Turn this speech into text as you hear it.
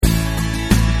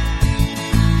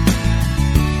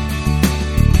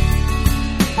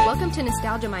to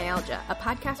Nostalgia Myalgia, a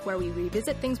podcast where we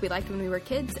revisit things we liked when we were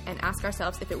kids and ask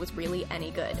ourselves if it was really any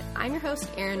good. I'm your host,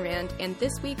 Erin Rand, and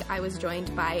this week I was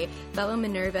joined by fellow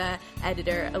Minerva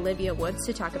editor Olivia Woods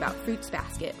to talk about Fruits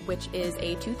Basket, which is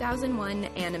a 2001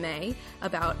 anime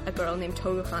about a girl named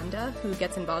Toru Honda who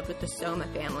gets involved with the Soma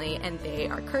family, and they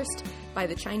are cursed by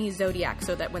the Chinese zodiac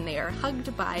so that when they are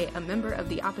hugged by a member of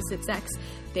the opposite sex,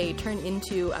 they turn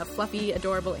into a fluffy,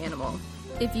 adorable animal.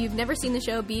 If you've never seen the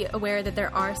show, be aware that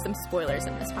there are some spoilers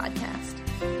in this podcast.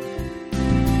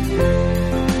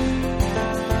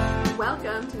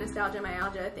 Welcome to Nostalgia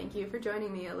Myalgia. Thank you for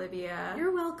joining me, Olivia.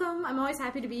 You're welcome. I'm always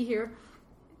happy to be here.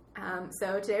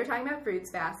 So today we're talking about Fruits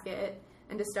Basket.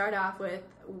 And to start off with,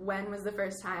 when was the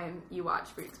first time you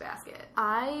watched Fruits Basket?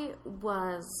 I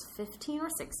was 15 or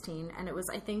 16, and it was,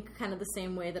 I think, kind of the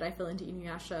same way that I fell into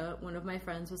Inuyasha. One of my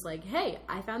friends was like, hey,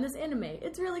 I found this anime.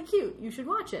 It's really cute. You should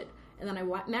watch it. And then I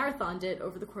marathoned it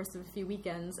over the course of a few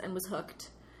weekends and was hooked.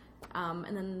 And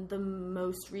then the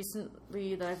most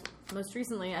recently,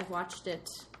 I've watched it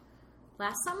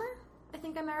last summer. I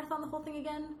think I marathoned the whole thing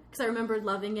again because I remembered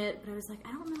loving it, but I was like,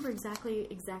 I don't remember exactly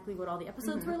what all the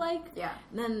episodes were like. Yeah.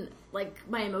 And then, like,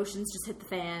 my emotions just hit the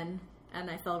fan, and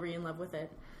I fell in love with it.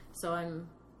 So I'm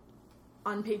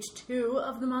on page 2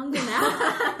 of the manga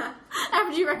now.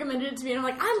 After you recommended it to me, and I'm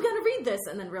like, I'm gonna read this,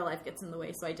 and then real life gets in the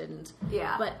way, so I didn't.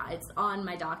 Yeah. But it's on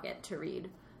my docket to read.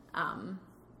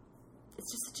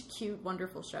 It's just such a cute,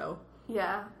 wonderful show.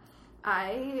 Yeah.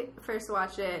 I first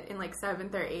watched it in, like,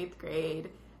 7th or 8th grade.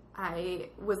 I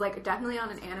was, like, definitely on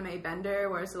an anime bender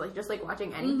where I was, like, just, like,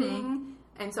 watching anything. Mm-hmm.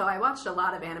 And so I watched a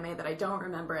lot of anime that I don't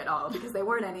remember at all because they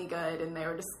weren't any good and they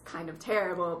were just kind of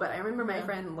terrible. But I remember my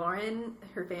friend Lauren,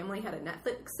 her family had a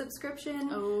Netflix subscription.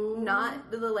 Oh. Not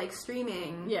the, like,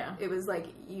 streaming. Yeah. It was, like,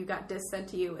 you got discs sent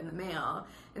to you in the mail.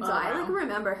 And so I, like,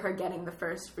 remember her getting the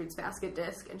first Fruits Basket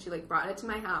disc and she, like, brought it to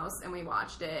my house and we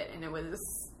watched it and it was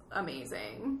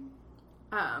amazing.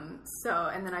 And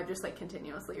then I've just, like,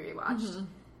 continuously rewatched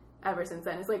ever since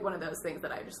then. It's, like, one of those things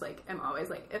that I just, like, am always,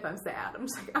 like, if I'm sad, I'm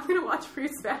just, like, I'm gonna watch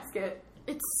Fruits Basket.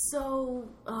 It's so,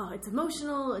 it's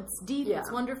emotional, it's deep,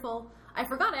 It's wonderful. I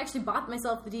forgot I actually bought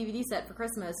myself the DVD set for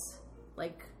Christmas,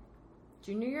 like,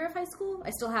 junior year of high school. I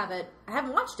still have it. I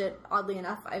haven't watched it, oddly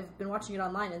enough. I've been watching it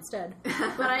online instead.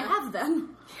 But I have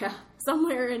them. Yeah.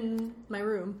 Somewhere in my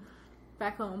room,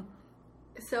 back home.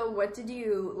 So what did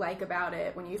you like about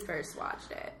it when you first watched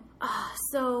it?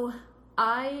 So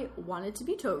I wanted to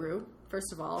be Toru,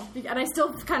 first of all. And I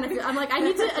still kind of, I'm like, I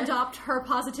need to adopt her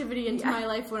positivity into my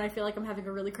life when I feel like I'm having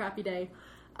a really crappy day.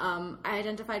 I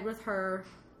identified with her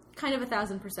kind of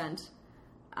 1,000%.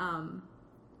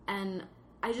 And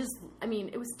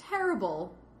it was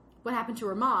terrible what happened to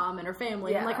her mom and her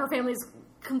family. And, like, her family's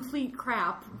complete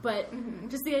crap. But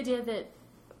just the idea that,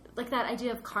 like, that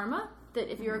idea of karma, that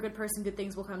if you're a good person, good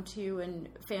things will come to you, and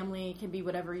family can be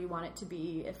whatever you want it to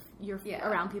be if you're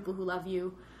around people who love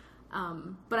you.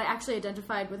 But I actually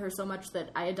identified with her so much that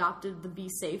I adopted the be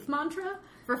safe mantra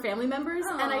for family members.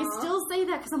 Aww. And I still say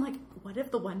that because I'm like, what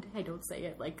if the one day I don't say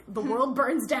it? Like, the world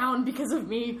burns down because of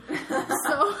me.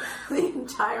 So the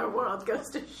entire world goes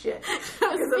to shit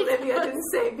because Olivia didn't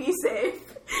say be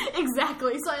safe.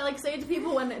 Exactly. So I, like, say it to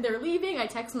people when they're leaving. I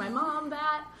text my mom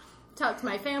that. Talk to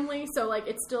my family, so, like,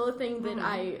 it's still a thing that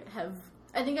I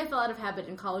think I fell out of habit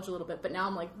in college a little bit, but now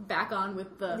I'm, like, back on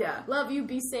with the love you,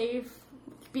 be safe,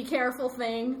 be careful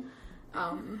thing.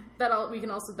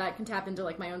 That can tap into,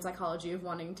 like, my own psychology of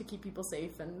wanting to keep people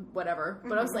safe and whatever.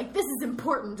 But I was like, this is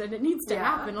important and it needs to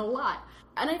happen a lot.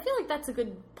 And I feel like that's a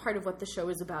good part of what the show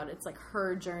is about. It's, like,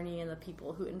 her journey and the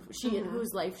people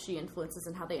whose life she influences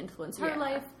and how they influence her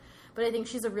life. But I think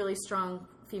she's a really strong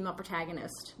female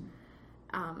protagonist.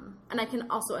 And I can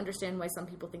also understand why some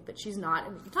people think that she's not,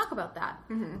 and we can talk about that.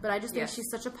 But I just think she's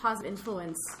such a positive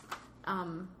influence.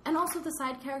 And also the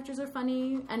side characters are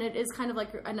funny, and it is kind of like,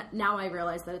 and now I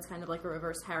realize that it's kind of like a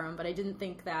reverse harem, but I didn't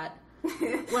think that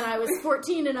when I was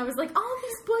 14, and I was like, all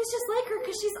these boys just like her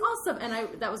because she's awesome.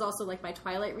 And that was also, like, my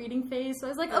Twilight reading phase, so I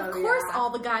was like, of course all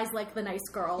the guys like the nice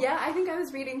girl. Yeah, I think I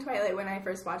was reading Twilight when I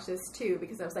first watched this, too,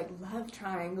 because I was like, love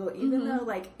triangle, even though,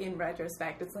 like, in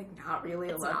retrospect, it's, like, not really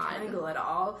a love triangle at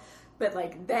all. But,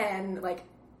 like, then, like,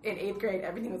 in 8th grade,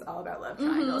 everything was all about love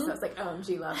triangles, so I was like,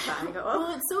 OMG, love triangle.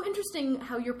 Well, it's so interesting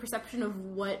how your perception of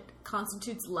what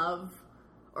constitutes love,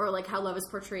 or, like, how love is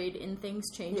portrayed in things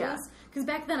changes. Because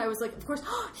back then I was like, of course,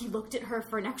 he looked at her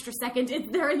for an extra second,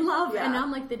 they're in love. And now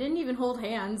I'm like, they didn't even hold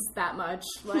hands that much.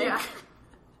 Like,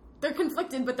 they're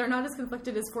conflicted, but they're not as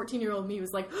conflicted as 14-year-old me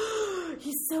was like,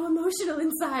 he's so emotional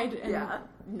inside. And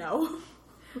no.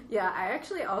 Yeah, I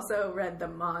actually also read the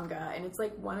manga, and it's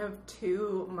like one of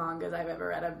 2 mangas I've ever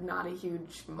read. I'm not a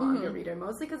huge manga reader,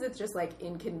 mostly because it's just like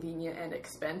inconvenient and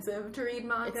expensive to read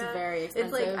manga. It's very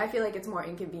expensive. It's like, I feel like it's more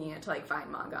inconvenient to like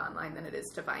find manga online than it is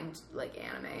to find like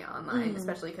anime online,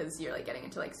 especially because you're like getting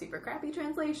into like super crappy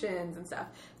translations and stuff.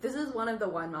 This is one of the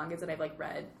mangas that I've like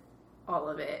read all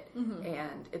of it,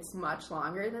 and it's much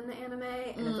longer than the anime,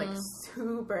 and it's like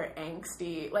super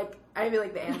angsty. Like, I feel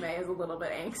like the anime is a little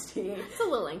bit angsty. It's a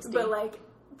little angsty. But like,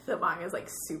 the manga is like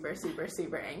super, super,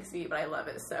 super angsty, but I love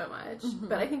it so much.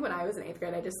 But I think when I was in 8th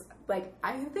grade, I just, like,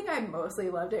 I think I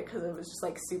mostly loved it because it was just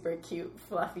like super cute,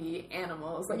 fluffy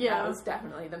animals. Like, that was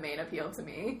definitely the main appeal to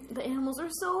me. The animals are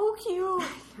so cute.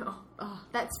 I know. Oh,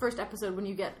 that's first episode when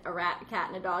you get a rat, a cat,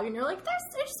 and a dog, and you're like, I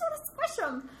just want to squish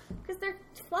them because they're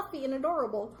fluffy and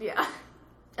adorable. Yeah.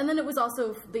 And then it was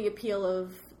also the appeal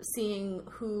of seeing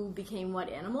who became what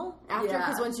animal after,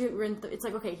 because once you're in, it's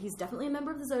like, okay, he's definitely a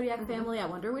member of the Zodiac family. I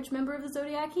wonder which member of the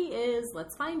Zodiac he is.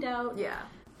 Let's find out. Yeah.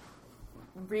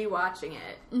 Rewatching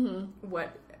it,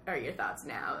 what are your thoughts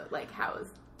now? Like,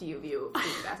 do you view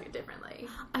Fruits Basket differently?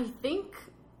 I think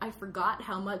I forgot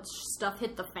how much stuff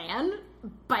hit the fan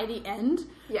by the end.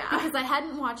 Yeah. Because I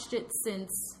hadn't watched it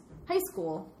since high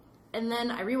school. And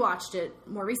then I rewatched it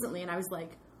more recently, and I was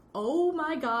like, oh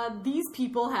my god, these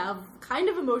people have kind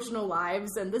of emotional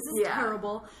lives, and this is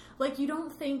terrible. Like, you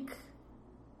don't think...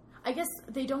 I guess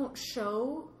they don't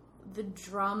show the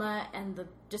drama and the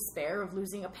despair of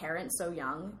losing a parent so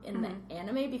young in the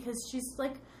anime, because she's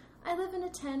like, I live in a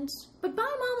tent, but bye,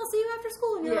 Mom, I'll see you after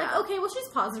school. And you're like, okay, well, she's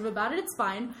positive about it, it's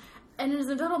fine. And as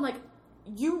an adult, I'm like,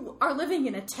 you are living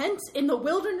in a tent in the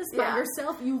wilderness by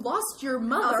yourself. You lost your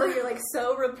mother. Also, you're, like,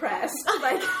 so repressed.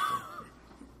 Like...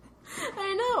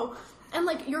 I know. And,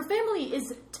 like, your family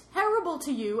is terrible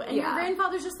to you, and your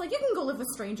grandfather's just like, you can go live with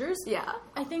strangers. Yeah.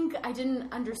 I think I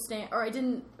didn't understand, or I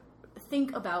didn't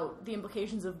think about the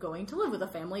implications of going to live with a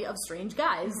family of strange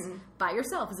guys by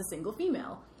yourself as a single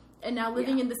female. And now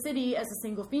living in the city as a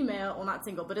single female, well, not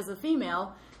single, but as a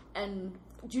female, and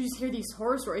you just hear these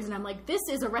horror stories, and I'm like, this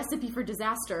is a recipe for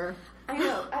disaster. I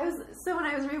know. When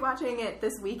I was rewatching it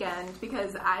this weekend,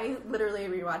 because I literally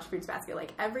rewatch Fruits Basket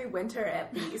like every winter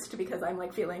at least, because I'm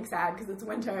like feeling sad because it's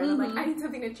winter, and I'm like, I need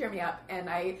something to cheer me up. And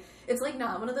it's like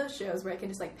not one of those shows where I can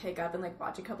just like pick up and like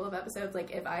watch a couple of episodes.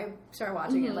 Like, if I start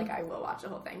watching it, like, I will watch the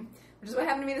whole thing, which is what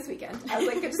happened to me this weekend. I was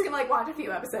like, I'm just gonna like watch a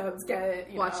few episodes, get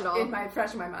it, watch it all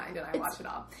fresh in my mind, and I watched it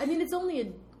all. I mean, it's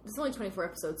only 24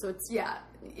 episodes, so it's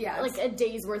like a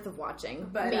day's worth of watching,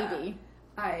 but maybe.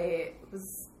 I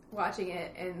was watching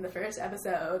it, in the first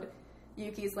episode,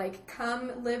 Yuki's like,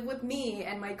 come live with me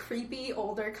and my creepy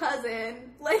older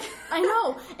cousin. Like, I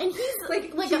know, and he's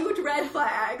like huge red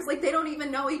flags. Like, they don't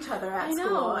even know each other at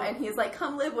school, and he's like,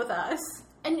 come live with us.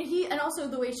 And also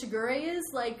the way Shigure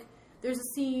is, like, there's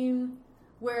a scene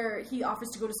where he offers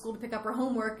to go to school to pick up her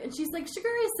homework, and she's like,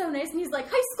 Shigure is so nice, and he's like,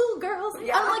 high school girls.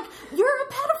 Yeah. I'm like, you're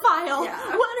a pedophile.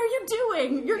 Yeah. What are you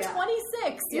doing? You're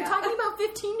 26. You're talking about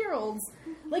 15-year-olds.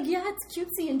 Like, yeah, it's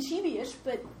cutesy and chibi-ish,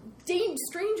 but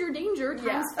stranger danger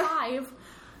times 5.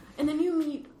 And then you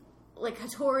meet, like,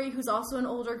 Hattori, who's also an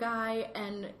older guy,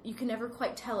 and you can never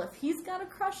quite tell if he's got a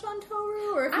crush on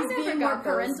Toru, or if he's being more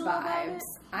parental about it.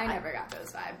 I never got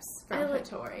those vibes from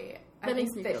Hattori. That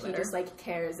makes me feel that he better. Just, like,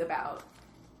 cares about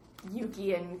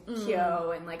Yuki and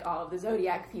Kyo and, like, all of the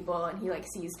Zodiac people, and he, like,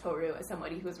 sees Toru as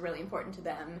somebody who's really important to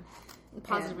them.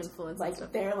 Positive influence. Like,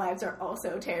 their lives are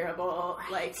also terrible.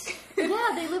 Like,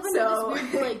 yeah, they live under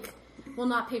this weird, like, well,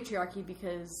 not patriarchy,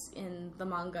 because in the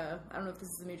manga, I don't know if this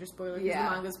is a major spoiler, because the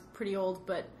manga's pretty old,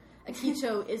 but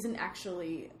Akicho isn't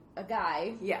actually a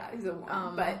guy. Yeah, he's a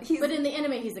woman. But in the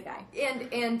anime, he's a guy.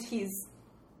 And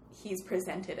he's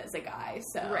presented as a guy,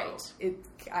 so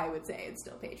I would say it's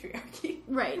still patriarchy.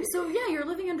 Right. So, yeah, you're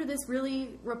living under this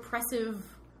really repressive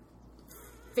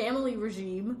family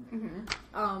regime.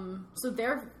 So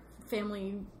their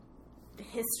family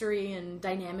history and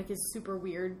dynamic is super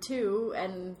weird, too,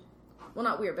 and, well,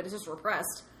 not weird, but it's just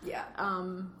repressed. Yeah.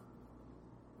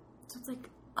 So it's like,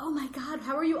 oh my god,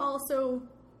 how are you all so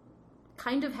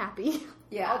kind of happy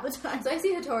all the time? So I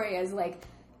see Hattori as, like,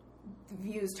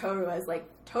 views Toru as, like,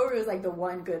 Toru is, like, the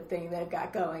one good thing they've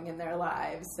got going in their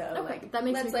lives, so, like, that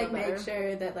makes let's, me feel like, better. make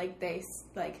sure that, like, they,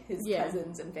 like, his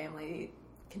cousins and family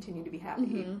continue to be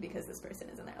happy because this person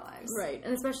is in their lives. Right,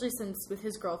 and especially since with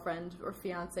his girlfriend or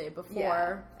fiance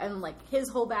before, and, like, his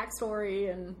whole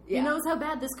backstory, and he knows how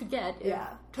bad this could get if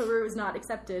Toru is not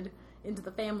accepted into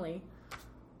the family.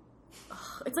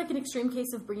 It's like an extreme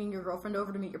case of bringing your girlfriend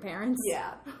over to meet your parents.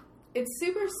 Yeah. It's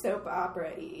super soap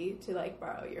opera-y, to, like,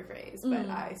 borrow your phrase, but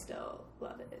I still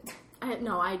love it.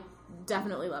 I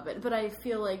definitely love it, but I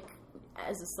feel like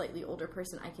as a slightly older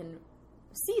person, I can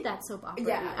see that soap opera.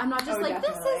 Yeah. I'm not just definitely.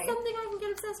 This is something I can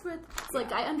get obsessed with. It's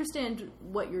like, I understand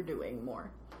what you're doing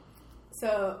more.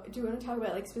 So, do you want to talk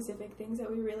about, like, specific things that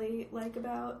we really like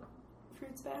about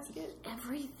Fruits Basket?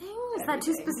 Everything? Is that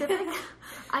too specific?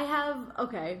 I have,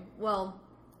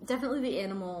 definitely the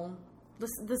animal, this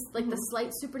the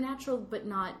slight supernatural, but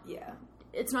not... Yeah.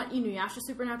 It's not Inuyasha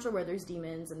supernatural where there's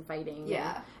demons and fighting.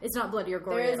 Yeah. And it's not bloody or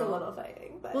gory There is at all. a little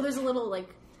fighting, but... Well, there's a little, like,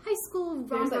 high school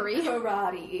rompery. There's, like,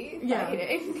 karate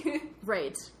fighting.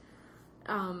 Right.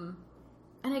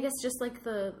 And I guess just, like,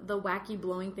 the wacky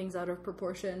blowing things out of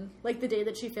proportion. Like, the day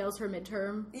that she fails her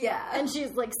midterm. Yeah. And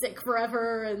she's, like, sick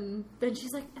forever, and then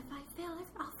she's like, if I fail,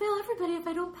 I'll fail everybody if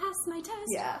I don't pass my test.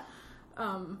 Yeah.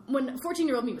 When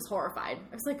 14-year-old me was horrified.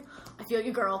 I was like, I feel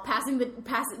you, girl.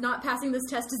 Not passing this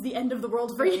test is the end of the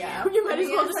world for you. Yeah. You might as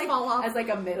well just fall off. As, like,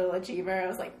 a middle achiever, I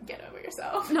was like, get over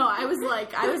yourself. No, I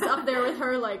was up there with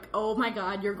her, like, oh my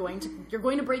god, you're going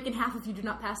to break in half if you do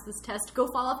not pass this test. Go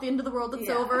fall off the end of the world. It's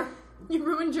over. You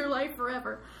ruined your life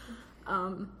forever.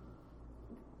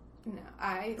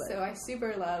 I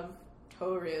super love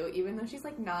Toru, even though she's,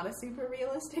 like, not a super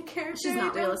realistic character. She's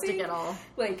not realistic at all.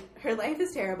 Like, her life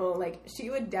is terrible. Like,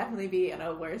 she would definitely be in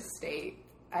a worse state,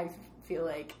 I feel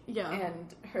like. Yeah.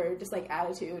 And her, just, like,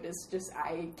 attitude is just,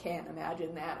 I can't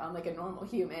imagine that on, like, a normal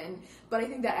human. But I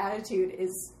think that attitude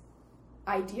is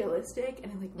idealistic,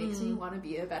 and it, like, makes me want to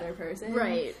be a better person.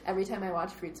 Right. Every time I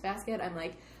watch Fruits Basket, I'm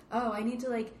like, oh, I need to,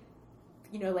 like,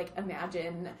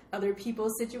 imagine other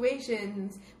people's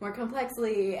situations more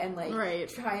complexly and, like,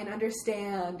 try and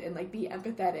understand and, like, be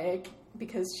empathetic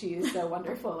because she's so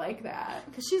wonderful like that.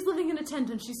 Because she's living in a tent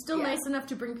and she's still nice enough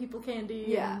to bring people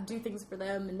candy and do things for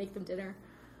them and make them dinner.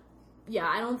 Yeah,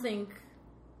 I don't think...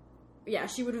 Yeah,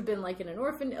 she would have been, like, in an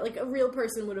orphan... Like, a real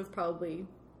person would have probably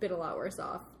been a lot worse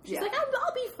off. She's like,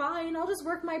 I'll be fine. I'll just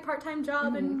work my part-time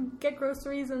job and get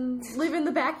groceries and live in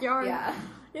the backyard. Yeah.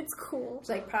 It's cool. It's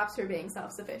like, props for being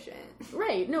self-sufficient.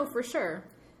 Right, no, for sure.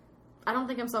 I don't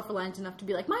think I'm self-reliant enough to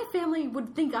be like, my family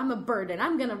would think I'm a burden.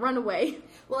 I'm gonna run away.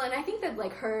 Well, and I think that,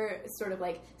 like, her sort of,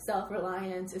 like,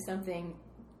 self-reliance is something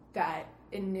that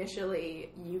initially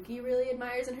Yuki really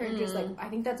admires in her. Just, like, I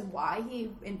think that's why he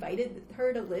invited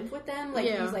her to live with them. Like,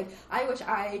 he's like, I wish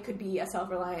I could be as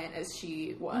self-reliant as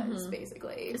she was,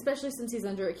 basically. Especially since he's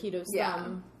under Akito's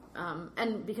thumb.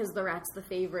 And because the rat's the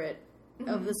favorite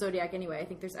of the Zodiac anyway, I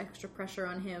think there's extra pressure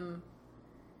on him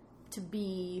to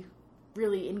be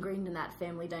really ingrained in that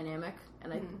family dynamic,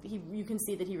 and you can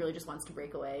see that he really just wants to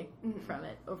break away from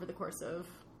it over the course of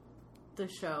the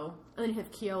show. And then you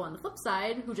have Kyo on the flip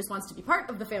side, who just wants to be part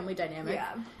of the family dynamic.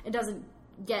 It doesn't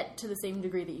get to the same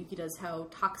degree that Yuki does how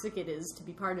toxic it is to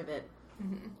be part of it,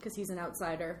 because he's an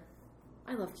outsider.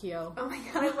 I love Kyo. Oh my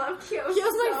god, I love Kyo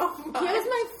Kyo's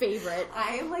my favorite.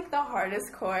 I am, like, the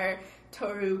hardest core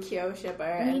Toru Kyo shipper.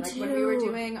 And, like, when we were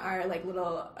doing our, like,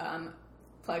 little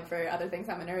plug for Other Things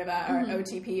on Minerva, our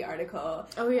OTP article,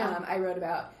 I wrote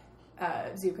about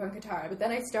Zuko and Katara, but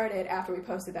then after we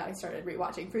posted that, I started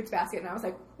rewatching Fruits Basket, and I was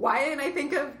like, why didn't I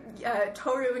think of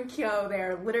Toru and Kyo?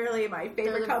 They're literally my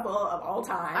favorite couple of all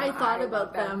time. I thought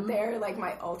about them. They're, like,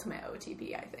 my ultimate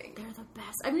OTP, I think. They're the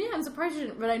best. I mean, I'm surprised you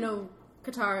didn't, but I know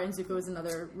Katara and Zuko is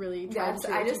another really I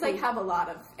just, like, have a lot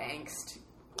of angst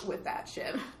with that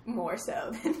ship, more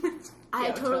so than with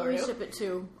I totally ship it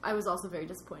too. I was also very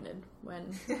disappointed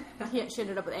when she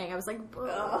ended up with Aang. I was like,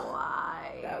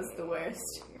 why? That was the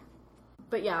worst.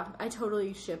 But yeah, I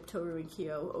totally ship Toru and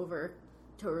Kyo over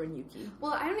Toru and Yuki.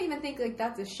 Well, I don't even think, like,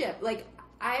 that's a ship. Like,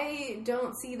 I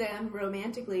don't see them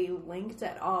romantically linked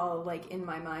at all, like, in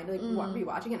my mind, like,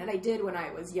 rewatching it. And I did when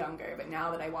I was younger, but now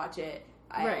that I watch it,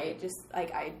 I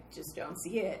just don't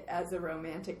see it as a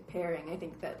romantic pairing. I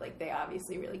think that, like, they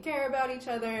obviously really care about each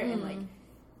other, and, like,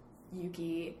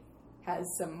 Yuki has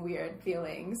some weird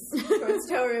feelings towards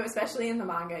Toru, especially in the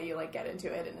manga. You, like, get into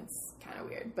it, and it's kind of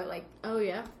weird. But, like... Oh,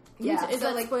 yeah? Yeah. Is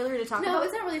that, like, spoiler to talk about? No,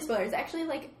 it's not really a spoiler. It's actually,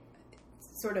 like,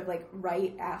 sort of, like,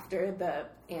 right after the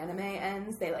anime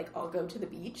ends, they, like, all go to the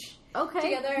beach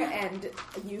together, and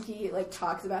Yuki, like,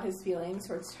 talks about his feelings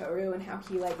towards Toru and how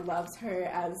he, like, loves her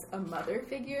as a mother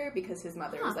figure because his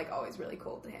mother was, like, always really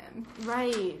cold to him.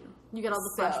 Right. You get all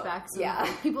the flashbacks of,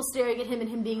 like, people staring at him and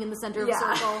him being in the center of a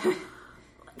circle, like,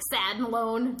 sad and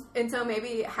alone. And so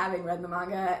maybe having read the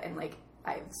manga and, like,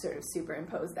 I've sort of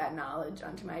superimposed that knowledge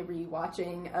onto my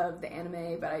rewatching of the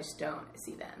anime, but I just don't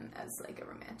see them as, like, a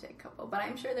romantic couple. But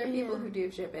I'm sure there are people who do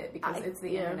ship it because it's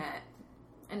the internet.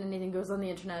 And anything goes on the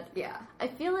internet. Yeah. I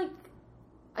feel like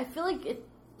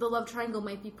the love triangle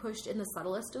might be pushed in the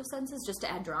subtlest of senses just to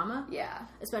add drama. Yeah.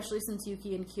 Especially since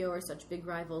Yuki and Kyo are such big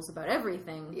rivals about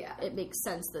everything. Yeah. It makes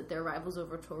sense that they're rivals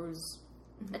over Toru's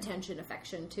attention,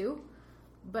 affection, too.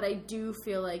 But I do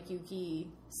feel like Yuki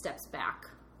steps back.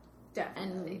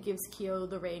 Definitely. And gives Kyo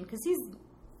the reign, because he's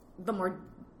the more,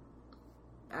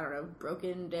 I don't know,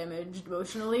 broken, damaged,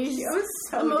 emotionally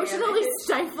damaged.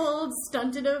 stifled,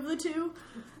 stunted of the two.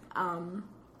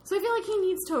 So I feel like he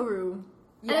needs Toru.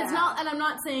 Yeah. And it's not, and I'm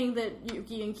not saying that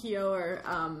Yuki and Kyo are,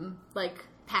 like,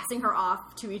 passing her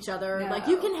off to each other. No. Like,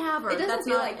 you can have her. It doesn't That's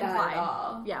feel not like that implied. at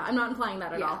all. Yeah, I'm not implying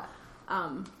that at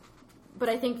all. But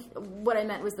I think, what I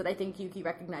meant was that I think Yuki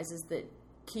recognizes that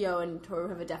Kyo and Toru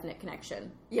have a definite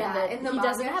connection. Yeah, in the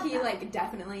manga, he, that. like,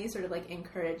 definitely sort of, like,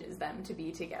 encourages them to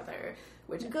be together,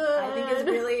 which Good. I think is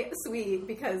really sweet,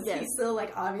 because Yes. he still,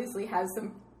 like, obviously has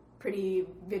some pretty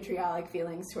vitriolic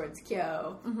feelings towards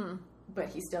Kyo, but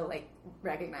he still, like,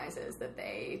 recognizes that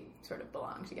they sort of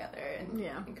belong together and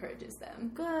encourages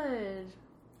them. Good.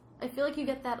 I feel like you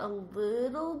get that a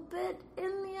little bit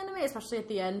in the anime, especially at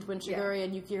the end when Shigure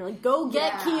and Yuki are like, go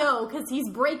get Kyo, because he's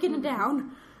breaking it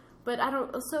down. But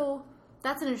so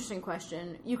that's an interesting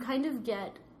question. You kind of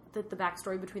get that the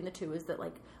backstory between the two is that,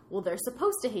 like, well, they're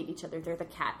supposed to hate each other. They're the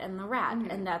cat and the rat,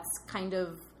 and that's kind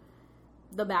of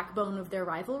the backbone of their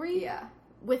rivalry. Yeah.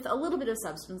 With a little bit of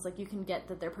substance, like, you can get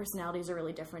that their personalities are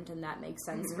really different, and that makes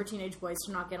sense for teenage boys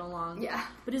to not get along. Yeah.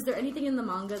 But is there anything in the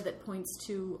manga that points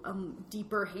to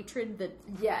deeper hatred that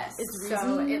Yes. is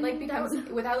So it, like, becomes,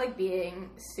 without, like, being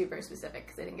super specific,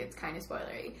 because I think it's kind of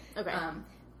spoilery. Okay.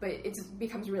 But it just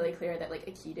becomes really clear that, like,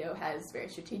 Aikido has very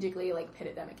strategically, like,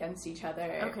 pitted them against each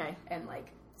other. Okay. And,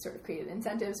 like, sort of created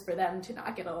incentives for them to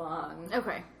not get along.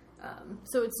 Okay.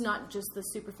 So it's not just the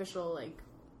superficial, like,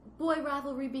 boy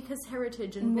rivalry because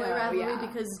heritage and boy rivalry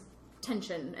because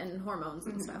tension and hormones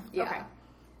and stuff. Yeah. Okay.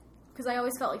 Because I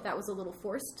always felt like that was a little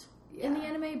forced in the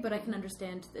anime, but I can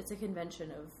understand it's a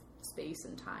convention of space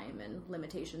and time and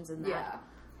limitations in that.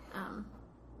 Yeah.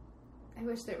 I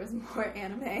wish there was more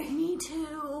anime. Me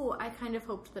too. I kind of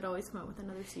hoped they'd always come out with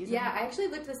another season. Yeah, I actually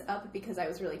looked this up because I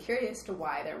was really curious to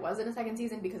why there wasn't a second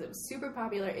season, because it was super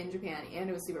popular in Japan and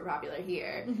it was super popular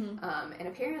here. And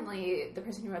apparently the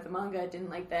person who wrote the manga didn't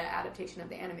like the adaptation of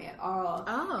the anime at all.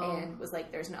 And was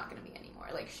like, there's not going to be any more.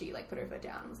 Like, she, like, put her foot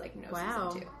down and was like, no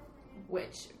season 2.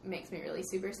 Which makes me really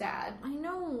super sad. I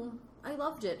know. I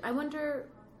loved it. I wonder,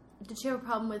 did she have a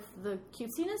problem with the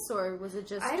cutesiness, or was it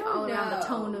just all around the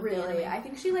tone of the anime? I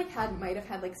think she, like, might have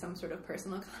had, like, some sort of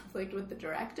personal conflict with the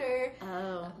director.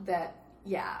 That,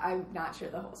 yeah, I'm not sure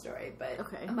the whole story, but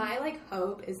my, like,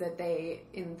 hope is that they,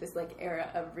 in this, like, era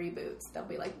of reboots, they'll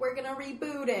be like, we're gonna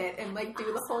reboot it and, like,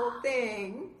 do the whole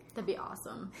thing. That'd be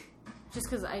awesome. Just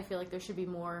because I feel like there should be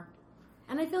more.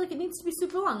 And I feel like it needs to be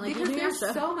super long. Like, because there's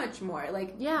so much more.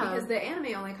 Like, because the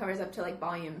anime only covers up to, like,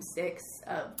 volume 6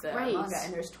 of the manga,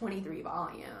 and there's 23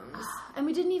 volumes. And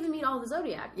we didn't even meet all the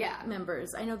Zodiac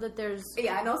members. I know that there's...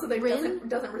 Yeah, and also it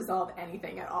doesn't resolve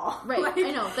anything at all. Right, like,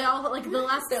 I know. They all, like, the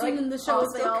last scene like, in the show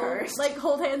is they all, cursed. like,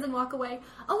 hold hands and walk away.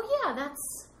 Oh, yeah,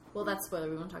 that's... Well, that's spoiler.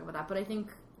 We won't talk about that. But I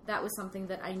think that was something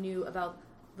that I knew about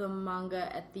the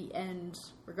manga at the end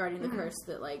regarding the curse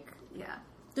that, like... Yeah.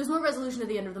 There's more resolution at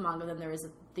the end of the manga than there is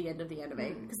at the end of the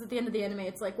anime. Because at the end of the anime,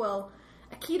 it's like, well,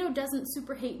 Aikido doesn't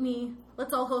super hate me.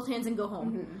 Let's all hold hands and go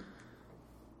home.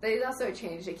 They also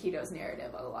changed Aikido's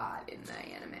narrative a lot in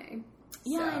the anime.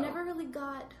 Yeah, I never really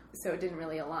got... So it didn't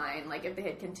really align. Like, if they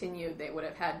had continued, they would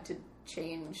have had to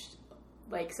change,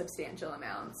 like, substantial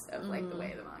amounts of, like, the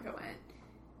way the manga went.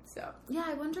 So... Yeah,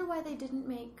 I wonder why they didn't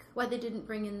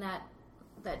bring in that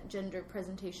gender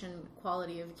presentation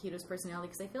quality of Aikido's personality,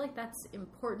 because I feel like that's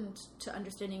important to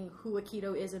understanding who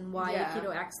Aikido is and why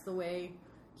Aikido acts the way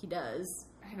he does.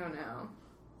 I don't know.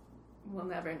 We'll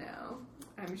never know,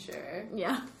 I'm sure.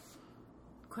 Yeah.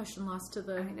 Question lost to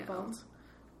the vault.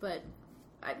 But,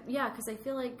 because I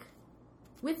feel like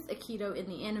with Aikido in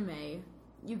the anime,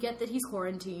 you get that he's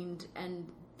quarantined and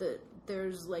that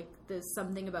there's, like, this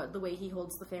something about the way he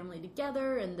holds the family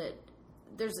together, and that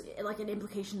there's, like, an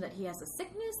implication that he has a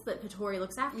sickness, that Katori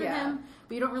looks after him,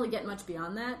 but you don't really get much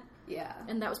beyond that. Yeah.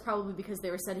 And that was probably because they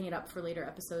were setting it up for later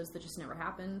episodes that just never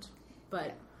happened.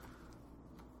 But,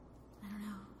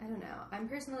 I don't know. I'm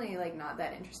personally, like, not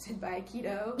that interested by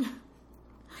Aikido.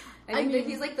 I think that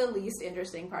he's, like, the least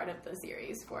interesting part of the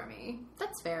series for me.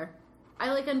 That's fair.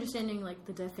 I like understanding, like,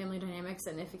 the family dynamics,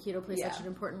 and if Aikido plays such an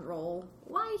important role,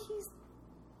 why he's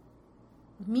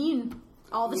mean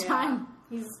all the time.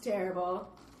 He's terrible.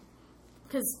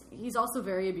 Because he's also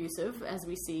very abusive, as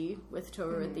we see with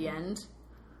Toru at the end.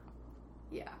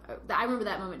 Yeah. I remember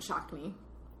that moment shocked me,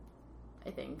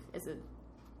 I think, as a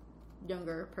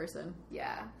younger person.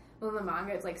 Yeah. Well, in the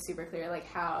manga, it's, like, super clear, like,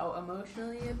 how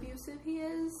emotionally abusive he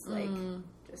is. Like,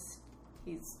 just,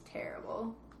 he's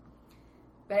terrible.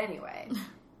 But anyway,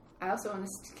 I also want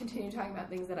to continue talking about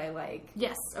things that I like.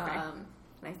 Yes, okay. And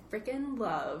I freaking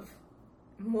love,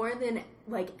 more than,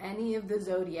 like, any of the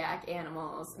Zodiac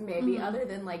animals, maybe other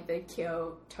than, like, the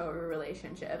Kyo-Toru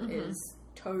relationship, is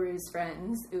Toru's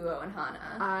friends, Uo and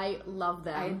Hana. I love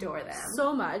them. I adore them.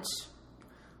 So much.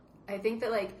 I think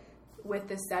that, like, with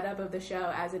the setup of the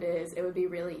show as it is, it would be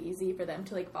really easy for them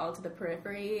to, like, fall to the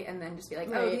periphery and then just be like,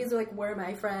 oh, these, like, were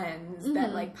my friends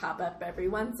that, like, pop up every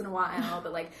once in a while.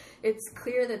 But, like, it's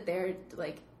clear that they're,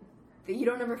 like, you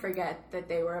don't ever forget that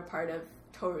they were a part of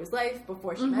Toru's life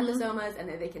before she met the Somas, and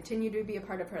that they continue to be a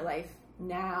part of her life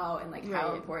now, and, like,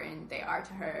 how important they are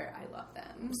to her. I love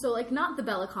them. So, like, not the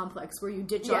Bella complex where you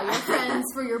ditch all your friends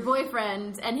for your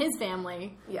boyfriend and his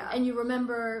family. Yeah. And you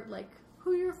remember, like,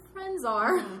 who your friends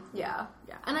are. Yeah.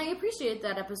 Yeah. And I appreciate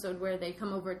that episode where they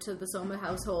come over to the Soma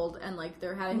household and, like,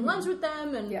 they're having lunch with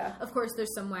them, and of course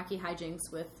there's some wacky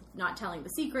hijinks with not telling the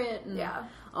secret and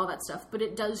all that stuff. But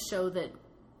it does show that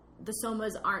the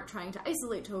Somas aren't trying to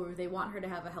isolate Toru. They want her to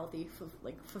have a healthy,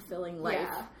 fulfilling life.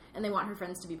 Yeah. And they want her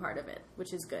friends to be part of it,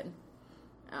 which is good.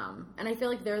 And I feel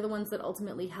like they're the ones that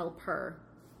ultimately help her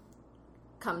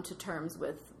come to terms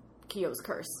with Kyo's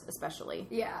curse, especially.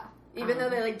 Yeah. Even though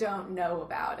they, like, don't know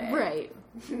about it. Right.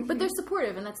 But they're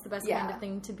supportive, and that's the best kind of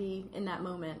thing to be in that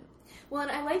moment. Well,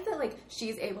 and I like that, like,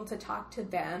 she's able to talk to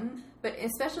them, but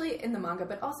especially in the manga,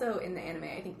 but also in the anime,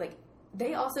 I think, like,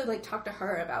 they also, like, talk to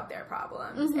her about their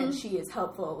problems, and she is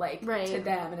helpful, like, to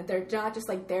them, and they're not just,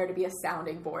 like, there to be a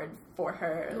sounding board for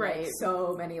her, like,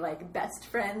 so many, like, best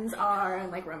friends are in,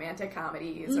 like, romantic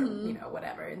comedies or, you know,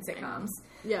 whatever, in sitcoms.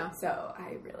 Yeah. So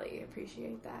I really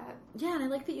appreciate that. Yeah, and I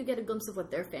like that you get a glimpse of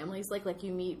what their family's like. Like,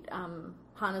 you meet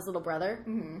Hana's little brother,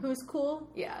 who's cool.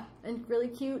 Yeah. And really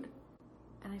cute.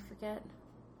 And I forget,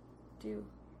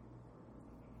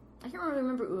 I can't really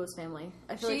remember Uo's family.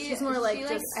 I feel like she's more like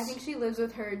just... I think she lives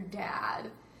with her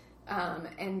dad.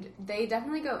 And they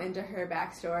definitely go into her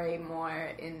backstory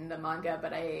more in the manga,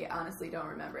 but I honestly don't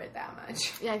remember it that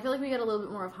much. Yeah, I feel like we get a little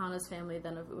bit more of Hana's family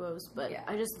than of Uo's, but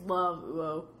I just love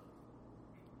Uo.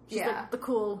 She's like the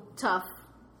cool, tough.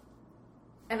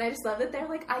 And I just love that they're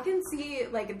like, I can see,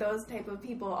 like, those type of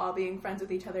people all being friends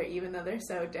with each other even though they're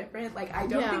so different. Like, I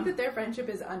don't think that their friendship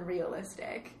is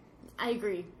unrealistic. I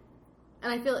agree.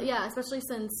 And I feel, especially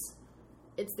since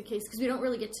it's the case, because we don't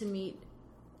really get to meet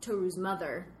Toru's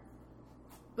mother,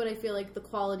 but I feel like the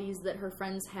qualities that her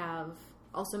friends have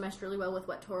also mesh really well with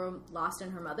what Toru lost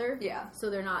in her mother. Yeah. So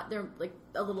they're like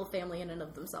a little family in and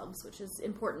of themselves, which is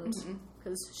important,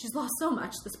 because she's lost so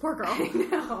much, this poor girl. I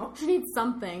know. She needs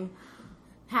something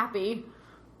happy.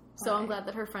 So I'm glad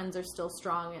that her friends are still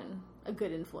strong and a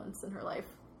good influence in her life.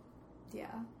 Yeah.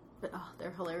 But,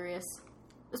 they're hilarious.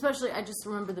 Especially, I just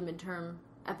remember the midterm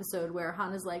episode where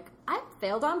Hana's like, I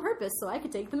failed on purpose so I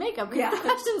could take the makeup because the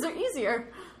questions are easier.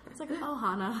 It's like, oh,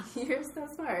 Hana. You're so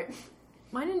smart.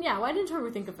 Why didn't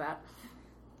Toru think of that?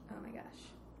 Oh my gosh.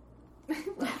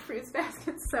 I love Fruits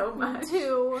Basket so much. Me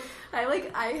too.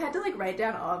 I had to, like, write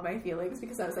down all of my feelings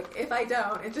because I was like, if I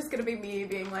don't, it's just gonna be me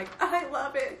being like, I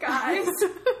love it, guys.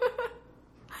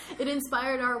 It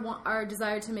inspired our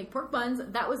desire to make pork buns.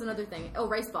 That was another thing. Oh,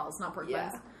 rice balls, not pork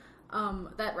buns.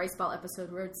 That rice ball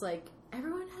episode where it's like,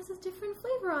 everyone has a different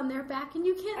flavor on their back and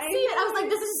you can't see it. I was like,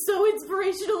 this is so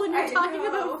inspirational and you're talking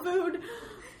about food.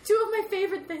 Two of my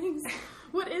favorite things.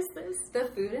 What is this? The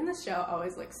food in the show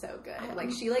always looks so good.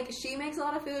 Like, she makes a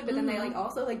lot of food, but then they, like,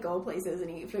 also, like, go places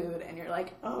and eat food, and you're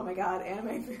like, oh my god,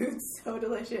 anime food's so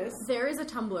delicious. There is a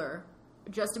Tumblr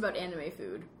just about anime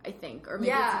food, I think. Or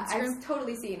maybe it's Instagram. I've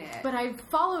totally seen it. But I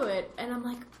follow it, and I'm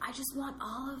like, I just want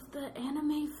all of the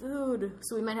anime food.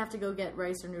 So we might have to go get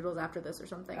rice or noodles after this or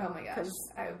something. Oh my gosh,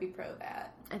 I would be pro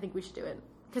that. I think we should do it.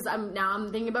 Because I'm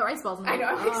thinking about rice balls. I know,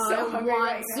 I'm like, so hungry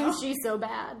right now. I want sushi so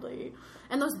badly.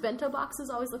 And those bento boxes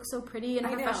always look so pretty and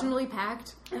professionally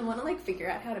packed. I want to, like, figure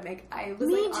out how to make... I was,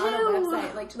 like, on a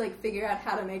website, like, to, like, figure out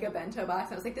how to make a bento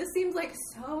box. And I was like, this seems like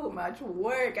so much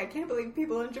work. I can't believe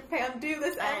people in Japan do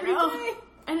this every day.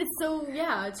 And it's so,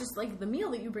 it's just, like, the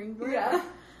meal that you bring. Yeah.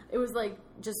 It was, like,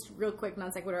 just real quick,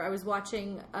 non sequitur. I was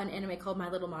watching an anime called My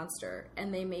Little Monster,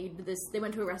 and they made this... They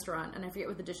went to a restaurant, and I forget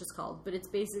what the dish is called, but it's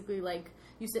basically, like,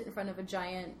 you sit in front of a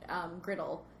giant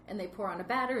griddle, and they pour on a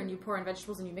batter, and you pour on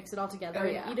vegetables, and you mix it all together,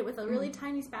 and eat it with a really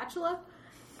tiny spatula.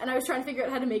 And I was trying to figure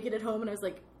out how to make it at home, and I was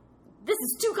like, this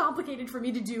is too complicated for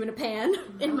me to do in a pan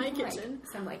in my kitchen.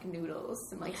 Like, some, like, noodles,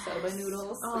 some, like, soba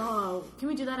noodles. Oh, can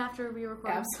we do that after we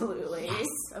record? Absolutely. Yes.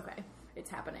 Okay, it's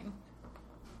happening.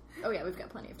 Oh, yeah, we've got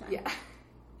plenty of time. Yeah.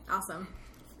 Awesome.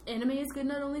 Anime is good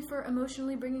not only for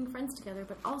emotionally bringing friends together,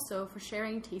 but also for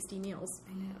sharing tasty meals.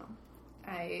 I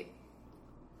know.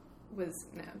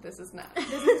 This is not.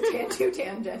 This is too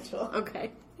tangential.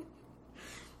 Okay.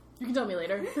 You can tell me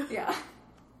later. Yeah.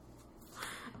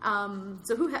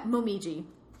 So Momiji.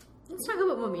 Let's talk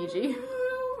about Momiji.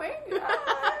 Oh my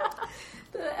god.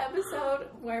 The episode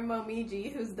where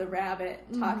Momiji, who's the rabbit,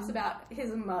 talks about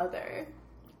his mother.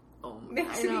 Oh,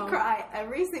 makes me cry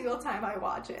every single time I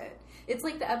watch it. It's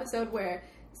like the episode where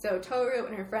Toru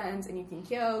and her friends and Yuki and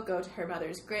Kyo go to her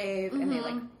mother's grave and they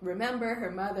like remember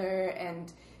her mother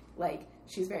and like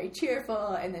she's very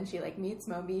cheerful, and then she like meets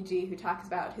Momiji, who talks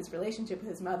about his relationship with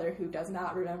his mother, who does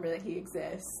not remember that he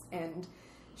exists, and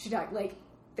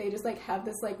they just like have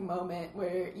this like moment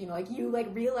where, you know, like you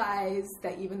like realize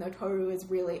that even though Toru is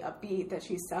really upbeat, that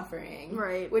she's suffering,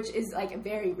 right? Which is like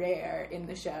very rare in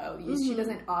the show. She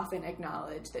doesn't often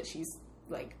acknowledge that she's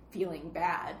like feeling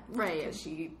bad, right? Because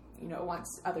she, you know,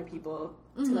 wants other people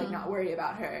to like not worry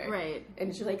about her, right? And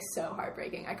it's just like so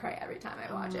heartbreaking. I cry every time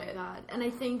I watch it. Oh my god! And I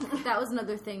think that was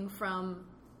another thing from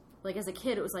like as a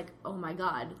kid. It was like, oh my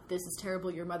god, this is terrible.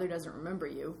 Your mother doesn't remember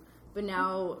you. But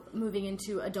now moving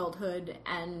into adulthood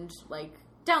and like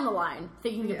down the line,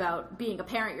 thinking about being a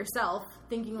parent yourself,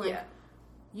 thinking like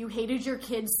you hated your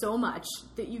kids so much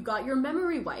that you got your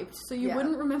memory wiped so you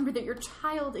wouldn't remember that your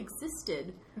child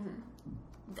existed.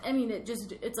 I mean,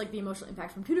 it's like the emotional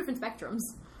impact from two different spectrums.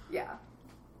 Yeah.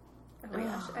 Oh my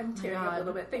gosh, I'm tearing up a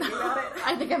little bit thinking about it.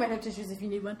 I think I might have tissues if you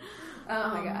need one. Oh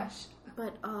my gosh.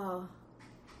 But,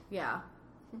 yeah.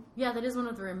 Yeah, that is one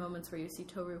of the rare moments where you see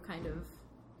Toru kind of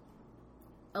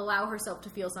allow herself to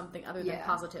feel something other than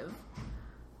positive.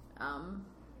 And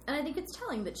I think it's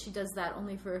telling that she does that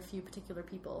only for a few particular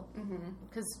people.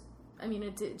 Because, I mean,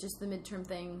 it's just the midterm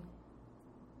thing.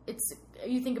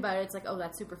 You think about it, it's like, oh,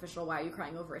 that's superficial. Why are you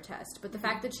crying over a test? But the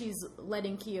fact that she's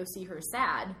letting Kyo see her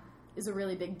sad is a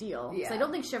really big deal. Yeah. So I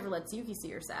don't think she ever lets Yuki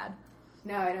see her sad.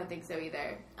 No, I don't think so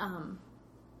either.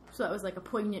 So that was like a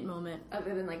poignant moment.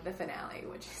 Other than like the finale,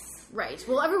 which is... Right.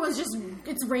 Well, everyone's just...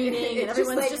 It's raining and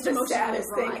everyone's just the emotionally saddest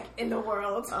wrought. thing in the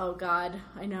world. Oh, God.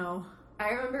 I know. I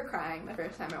remember crying the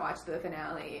first time I watched the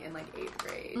finale in like 8th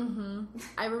grade.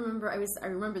 I remember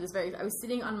this I was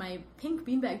sitting on my pink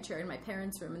beanbag chair in my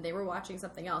parents' room and they were watching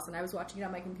something else and I was watching it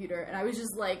on my computer and I was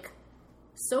just like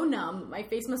so numb. My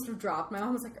face must have dropped. My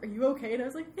mom was like, "Are you okay?" And I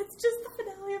was like, "It's just the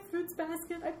finale of Fruits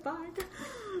Basket. I'm fine.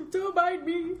 Don't mind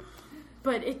me."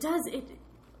 But it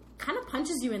kind of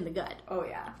punches you in the gut. Oh,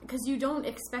 yeah. Because you don't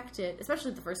expect it,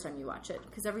 especially the first time you watch it,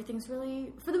 because everything's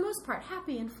really, for the most part,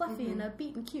 happy and fluffy and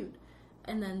upbeat and cute.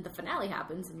 And then the finale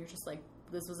happens, and you're just like,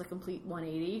 this was a complete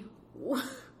 180.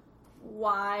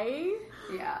 Why?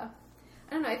 Yeah.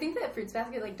 I don't know, I think that Fruits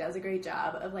Basket, like, does a great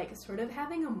job of, like, sort of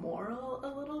having a moral a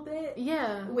little bit.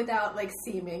 Yeah. Without, like,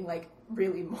 seeming, like,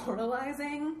 really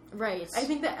moralizing. Right. I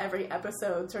think that every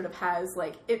episode sort of has,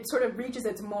 like, it sort of reaches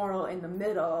its moral in the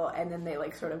middle, and then they,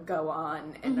 like, sort of go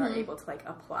on and are able to, like,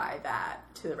 apply that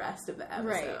to the rest of the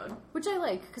episode. Right. Which I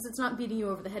like, because it's not beating you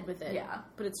over the head with it. Yeah.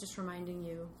 But it's just reminding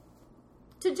you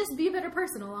to just be a better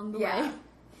person along the way.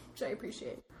 Which I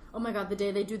appreciate. Oh my god, the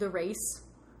day they do the race...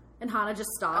 And Hana just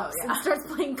stops and starts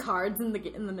playing cards in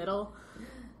the middle.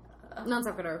 Non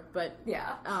sequitur, but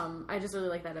yeah. I just really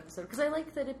like that episode because I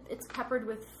like that it's peppered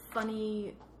with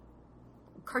funny,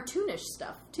 cartoonish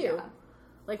stuff too. Yeah.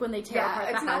 Like when they tear apart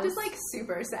the house. It's not just like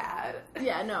super sad.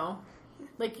 Yeah, no.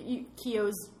 Like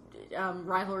Kyo's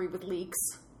rivalry with Leeks,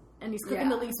 and he's cooking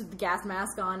the Leeks with the gas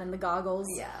mask on and the goggles.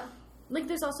 Yeah. Like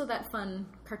there's also that fun,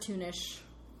 cartoonish,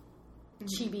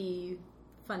 chibi.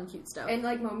 Fun, cute stuff. And,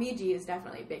 like, Momiji is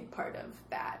definitely a big part of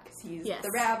that, because he's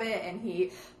the rabbit,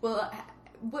 and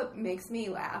what makes me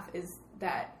laugh is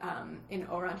that, in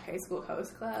Oran High School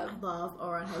Host Club... I love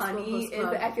Oran High School Honey Host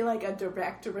Club. is, I feel like, a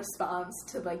direct response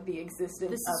to, like, the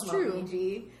existence of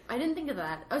Momiji. I didn't think of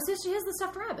that. Oh, so she has the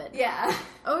stuffed rabbit. Yeah.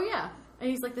 Oh, yeah. And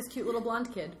he's, like, this cute little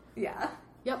blonde kid. Yeah.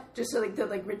 Yep. Just, like, the,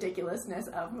 like, ridiculousness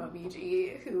of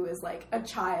Momiji, who is, like, a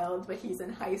child, but he's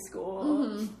in high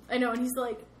school. I know, and he's,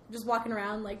 like... just walking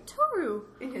around like Toru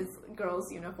in his girl's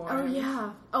uniform. Oh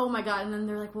yeah. Oh my god. And then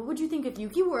they're like, what would you think if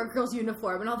Yuki wore a girl's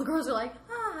uniform? And all the girls are like,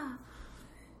 ah.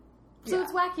 So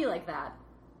it's wacky like that.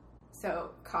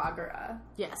 So Kagura.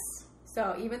 Yes.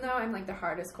 So even though I'm like the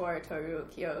hardest core Toru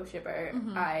Kyo shipper,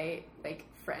 I like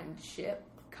friendship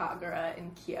Kagura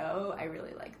and Kyo. I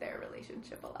really like their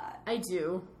relationship a lot. I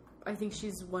do. I think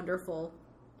she's wonderful.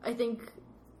 I think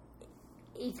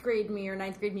 8th grade me or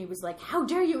 9th grade me was like, how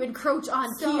dare you encroach on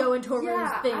Kyo and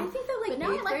Toru's thing. I think that, like,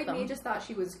 8th grade me just thought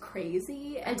she was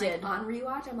crazy. And, I did. Like, on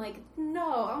rewatch, I'm like,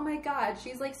 no, oh my god,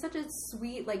 she's, like, such a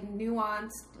sweet, like,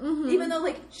 nuanced, even though,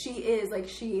 like, she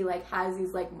has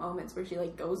these, like, moments where she,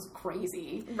 like, goes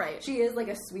crazy. Right. She is, like,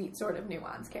 a sweet sort of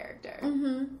nuanced character.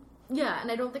 Yeah,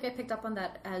 and I don't think I picked up on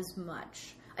that as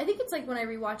much. I think it's like when I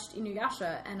rewatched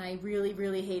Inuyasha and I really,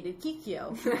 really hated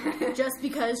Kikyo just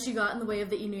because she got in the way of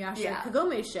the Inuyasha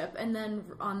Kagome ship. And then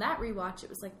on that rewatch, it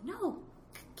was like, no,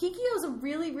 Kikyo's a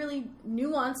really, really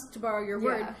nuanced, to borrow your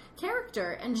word,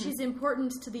 character. And she's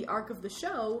important to the arc of the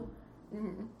show.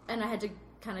 And I had to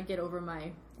kind of get over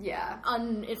my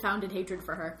unfounded hatred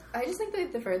for her. I just think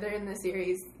that the further in the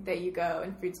series that you go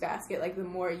in Fruits Basket, like, the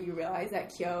more you realize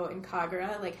that Kyo and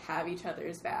Kagura, like, have each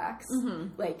other's backs.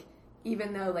 Like,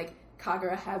 even though, like,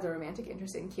 Kagura has a romantic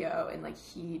interest in Kyo and, like,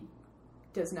 he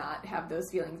does not have those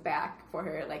feelings back for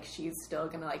her, like, she's still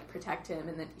gonna, like, protect him,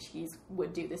 and then she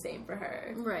would do the same for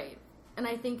her. Right. And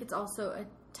I think it's also a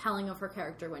telling of her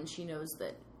character when she knows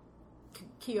that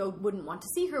Kyo wouldn't want to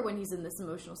see her when he's in this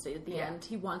emotional state at the end.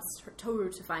 He wants Toru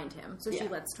to find him, so she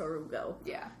lets Toru go.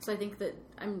 Yeah. So I think that,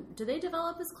 do they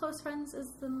develop as close friends as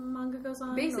the manga goes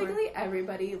on? Basically,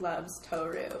 everybody loves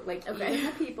Toru. Like, even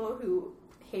the people who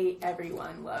hate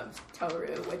everyone love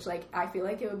Toru, which, like, I feel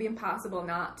like it would be impossible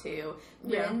not to.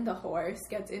 Rin, the horse,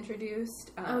 gets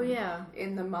introduced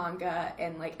in the manga,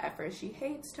 and, like, at first she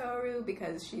hates Toru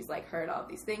because she's, like, heard all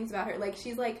these things about her. Like,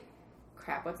 she's like,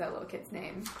 crap, what's that little kid's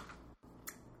name?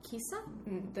 Kisa?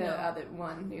 The other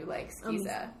one who likes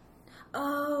Kisa.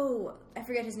 Oh, I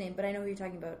forget his name, but I know who you're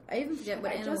talking about. I even forget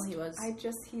what animal he was.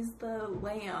 He's the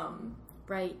lamb.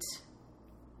 Right.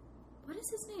 What is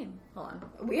his name? Hold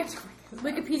on. We have to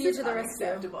Wikipedia to the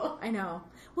rescue. I know.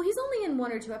 Well, he's only in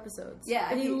 1 or 2 episodes. Yeah.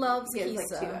 But he loves Kisa. He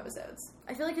has, like, 2 episodes.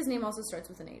 I feel like his name also starts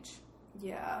with an H.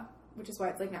 Yeah. Which is why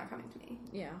it's, like, not coming to me.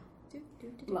 Yeah.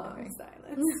 Long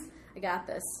silence. I got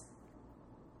this.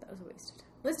 That was a waste of time.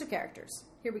 List of characters.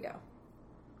 Here we go.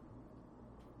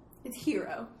 It's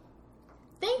Hiro.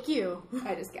 Thank you.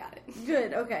 I just got it.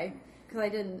 Good, okay. Because I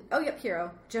didn't... Oh, yep,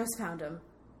 Hiro. Just found him.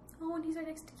 Oh, and he's right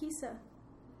next to Kisa.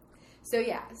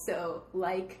 So,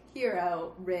 like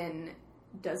Hiro, Rin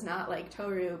does not like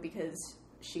Toru because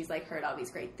she's, like, heard all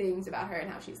these great things about her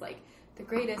and how she's, like, the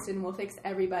greatest and will fix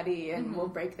everybody and will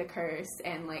break the curse,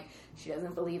 and, like, she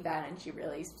doesn't believe that, and she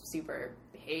really super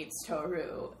hates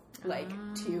Toru, like,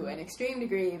 to an extreme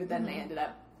degree, but then they ended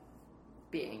up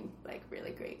being, like,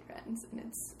 really great friends, and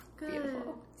it's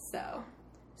beautiful.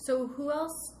 So who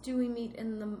else do we meet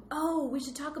in the... Oh, we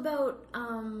should talk about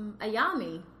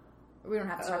Ayami. We don't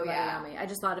have to talk about Ayami. I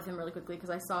just thought of him really quickly because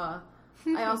I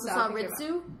also saw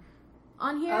Ritsu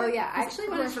on here. Oh, yeah. I actually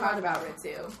want to talk about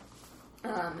Ritsu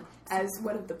as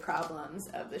one of the problems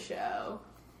of the show.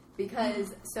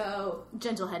 Because,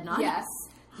 Gentle head nod. Yes.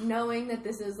 Knowing that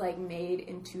this is, like, made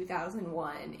in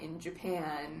 2001 in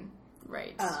Japan.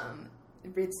 Right.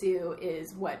 Ritsu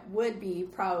is what would be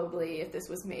probably, if this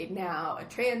was made now, a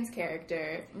trans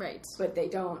character. Right. But they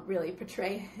don't really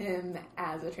portray him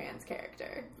as a trans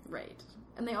character. Right.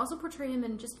 And they also portray him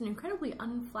in just an incredibly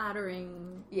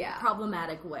unflattering,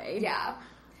 problematic way. Yeah.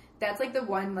 That's, like, the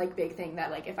one, like, big thing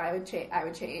that, like, if I would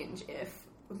change if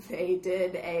they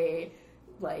did a,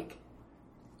 like,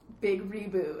 big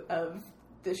reboot of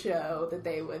the show, that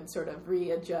they would sort of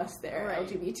readjust their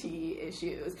LGBT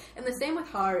issues. And the same with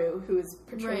Haru, who is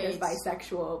portrayed as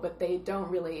bisexual, but they don't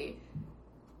really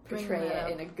portray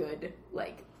it in a good,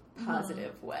 like,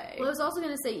 positive way. Well, I was also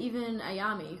going to say even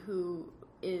Ayami, who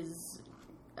is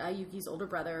Yuki's older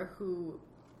brother, who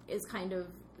is kind of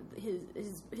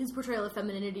his portrayal of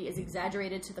femininity is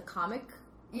exaggerated to the comic.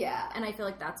 Yeah. And I feel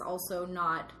like that's also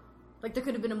not... Like, there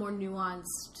could have been a more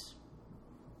nuanced,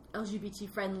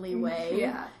 LGBT-friendly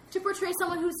way to portray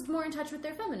someone who's more in touch with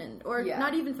their feminine. Or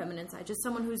not even feminine side, just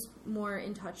someone who's more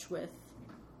in touch with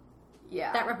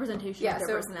that representation of their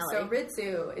personality. So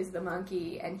Ritsu is the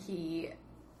monkey, and he's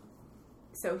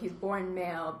born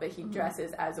male, but he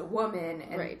dresses as a woman,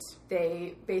 and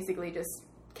they basically just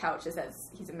couch this as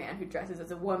he's a man who dresses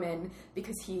as a woman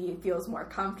because he feels more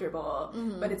comfortable,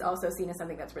 but it's also seen as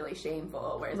something that's really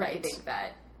shameful, whereas I think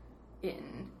that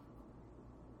in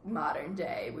modern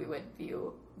day we would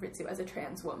view Ritsu as a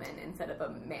trans woman instead of a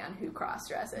man who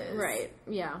cross-dresses. Right,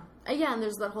 yeah. And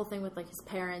there's that whole thing with, like, his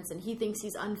parents, and he thinks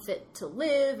he's unfit to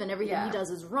live, and everything he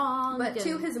does is wrong. But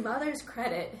to his mother's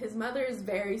credit, his mother is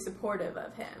very supportive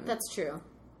of him. That's true.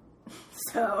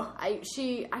 So... I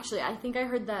think I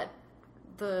heard that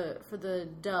for the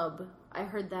dub, I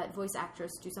heard that voice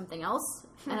actress do something else,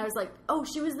 and I was like, oh,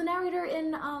 she was the narrator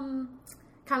in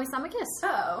Kami-sama Kiss.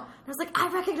 Oh. And I was like,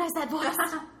 I recognize that voice.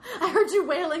 I heard you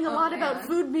wailing a lot about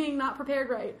food being not prepared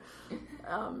right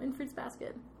in Fruits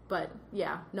Basket. But,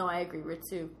 yeah, no, I agree.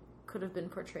 Ritsu could have been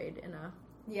portrayed in a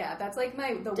that's like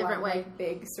the different one way. Like,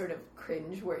 big sort of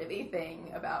cringe-worthy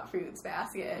thing about Fruits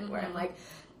Basket, where I'm like,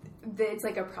 it's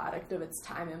like a product of its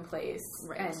time and place.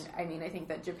 Right. And, I mean, I think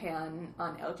that Japan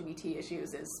on LGBT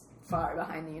issues is far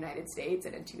behind the United States,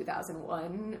 and in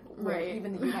 2001, where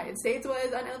even the United States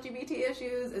was on LGBT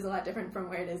issues, is a lot different from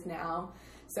where it is now.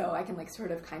 So I can, like,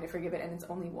 sort of kind of forgive it, and it's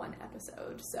only one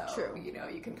episode, so, you know,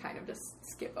 you can kind of just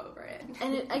skip over it.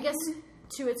 And I guess,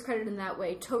 to its credit in that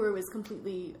way, Toru is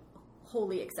completely,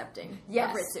 wholly accepting of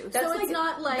Ritsu. That's so like, it's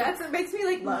not like... That's what makes me,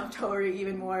 like, love Toru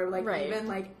even more. Like, even,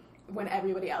 like, when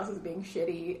everybody else is being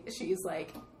shitty, she's,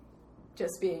 like,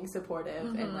 just being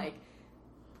supportive and, like,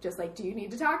 just like, do you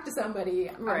need to talk to somebody?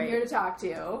 I'm here to talk to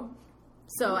you.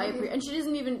 So I agree. And she's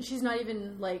not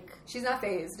even, like... She's not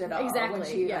phased at all when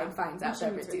she, like, finds out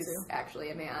that Ritsu's actually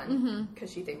a man.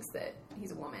 Because she thinks that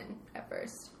he's a woman at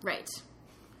first. Right.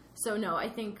 So, no, I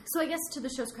think... So I guess to the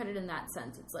show's credit in that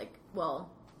sense, it's like,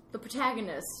 well, the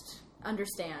protagonist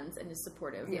understands and is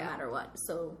supportive no matter what.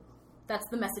 So that's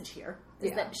the message here,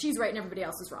 is that she's right and everybody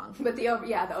else is wrong. But the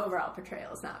overall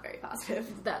portrayal is not very positive.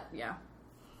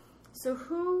 So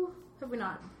who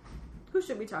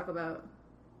should we talk about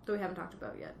that we haven't talked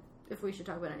about yet? If we should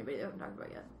talk about anybody that we haven't talked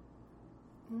about yet.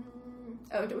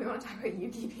 Do we want to talk about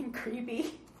Yuki being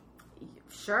creepy?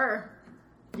 Sure.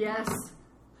 Yes.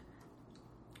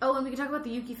 Oh, and we can talk about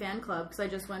the Yuki fan club, because I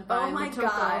just went by. Oh my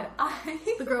god.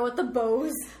 The girl with the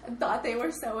bows. I thought they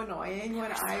were so annoying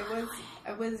when I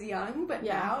was young, but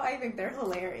now I think they're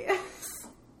hilarious.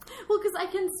 Well, because I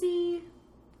can see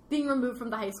being removed from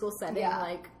the high school setting,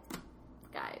 like,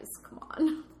 guys, come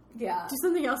on. Yeah. Do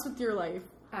something else with your life.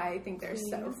 I think they're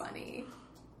so funny.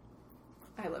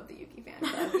 I love the Yuki fan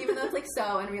club. Even though it's, like,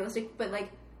 so unrealistic, but,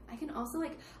 like, I can also,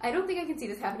 like, I don't think I can see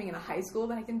this happening in a high school,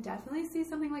 but I can definitely see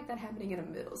something like that happening in a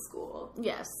middle school.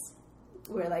 Yes.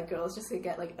 Where, like, girls just could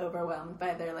get, like, overwhelmed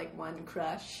by their, like, one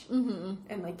crush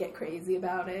and, like, get crazy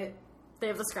about it. They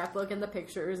have the scrapbook and the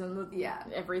pictures and the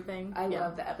everything. I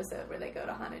love the episode where they go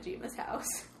to Hanajima's house.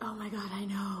 Oh my god, I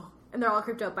know. And they're all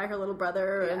creeped out by her little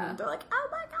brother, and they're like, oh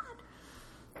my god.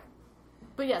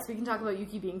 But yes, we can talk about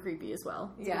Yuki being creepy as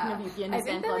well. Speaking of Yuki and his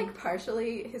fan club. Like,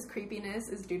 partially his creepiness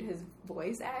is due to his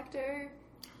voice actor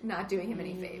not doing him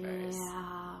any favors.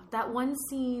 Yeah. That one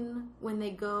scene when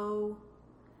they go...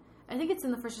 I think it's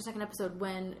in the first or second episode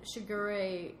when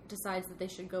Shigure decides that they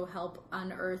should go help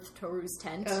unearth Toru's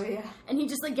tent. Oh, yeah. And he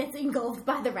just, like, gets engulfed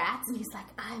by the rats, and he's like,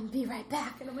 I'll be right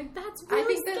back. And I'm like, that's really I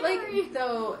think scary. that, like,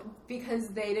 though, because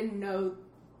they didn't know...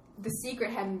 The secret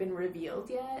hadn't been revealed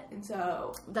yet, and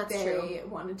so they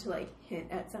wanted to, like, hint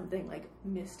at something, like,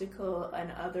 mystical and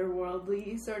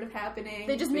otherworldly sort of happening.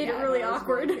 They just made it really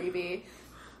awkward. Really creepy.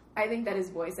 I think that his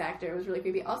voice actor was really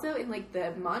creepy. Also, in, like,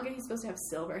 the manga, he's supposed to have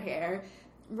silver hair.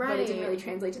 Right. But it didn't really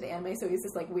translate to the anime, so he's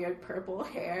this, like, weird purple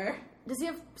hair. Does he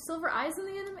have silver eyes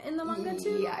in the manga,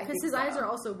 too? Yeah, because his eyes are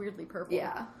also weirdly purple.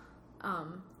 Yeah.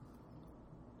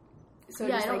 So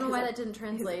I don't know why that didn't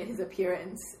translate. His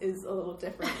appearance is a little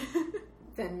different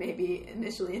than maybe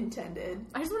initially intended.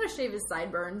 I just want to shave his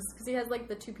sideburns, because he has, like,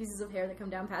 the two pieces of hair that come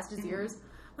down past his ears.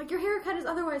 Like, your haircut is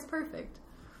otherwise perfect.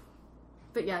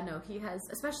 But yeah, no, he has,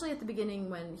 especially at the beginning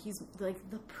when he's, like,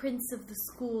 the prince of the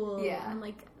school. Yeah. I'm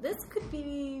like, this could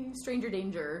be stranger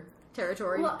danger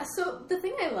territory. Well, so the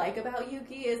thing I like about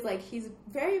Yuki is, like, he's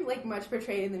very, like, much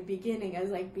portrayed in the beginning as,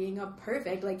 like, being a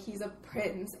perfect, like, he's a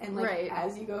prince, and, like,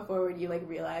 as you go forward, you, like,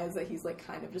 realize that he's, like,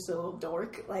 kind of just a little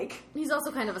dork, like... He's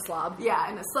also kind of a slob. Yeah,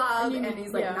 and a slob, and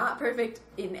he's, like, not perfect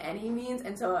in any means,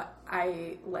 and so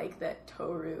I like that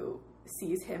Toru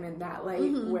sees him in that light,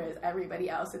 whereas everybody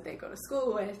else that they go to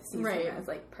school with sees him as,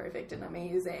 like, perfect and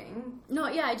amazing. No,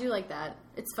 yeah, I do like that.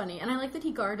 It's funny, and I like that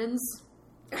he gardens.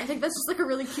 I think that's just, like, a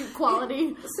really cute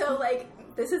quality. So, like,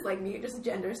 this is, like, me just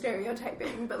gender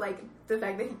stereotyping, but, like, the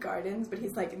fact that he gardens, but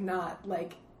he's, like, not,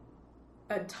 like,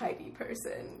 a tidy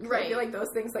person. Right. I feel like those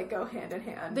things, like, go hand in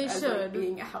hand. They as, should. Like,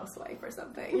 being a housewife or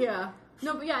something. Yeah.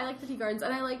 No, but yeah, I like that he gardens,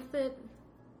 and I like that,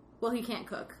 well, he can't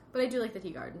cook, but I do like that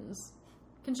he gardens.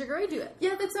 Can Shigure do it?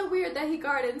 Yeah, that's so weird that he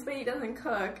gardens, but he doesn't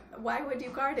cook. Why would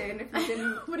you garden if you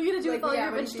didn't... What are you going to do like, with all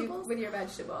your vegetables? With your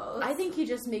vegetables. I think he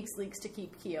just makes leeks to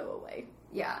keep Kyo away.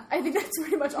 Yeah. I think that's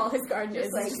pretty much all his garden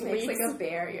is. Like, just makes, leeks. like, a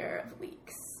barrier of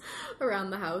leeks. Around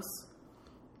the house.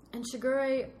 And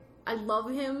Shigure, I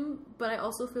love him, but I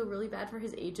also feel really bad for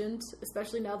his agent,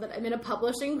 especially now that I'm in a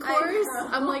publishing course.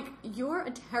 I'm like, you're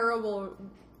a terrible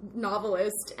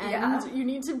novelist, and you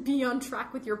need to be on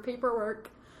track with your paperwork.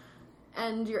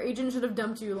 and your agent should have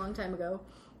dumped you a long time ago.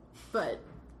 But,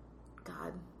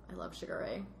 God, I love Sugar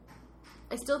Ray.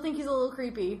 I still think he's a little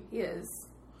creepy. He is.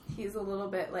 He's a little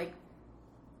bit, like,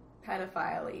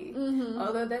 pedophile-y. Mm-hmm.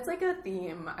 Although that's, like, a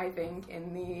theme, I think,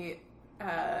 in the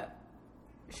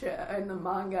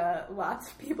manga. Lots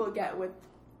of people get with,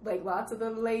 like, lots of the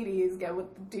ladies get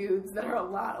with the dudes that are a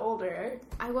lot older.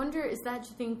 I wonder, is that, do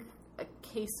you think, a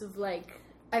case of, like,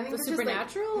 I think the it's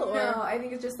supernatural? Just, like, or? No, I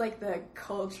think it's just, like, the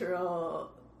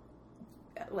cultural,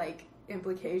 like,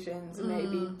 implications may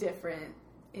be different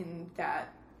in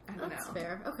that. I don't know. That's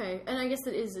fair. Okay. And I guess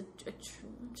it is a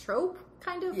trope,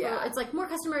 kind of? Yeah. It's, like, more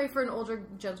customary for an older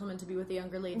gentleman to be with a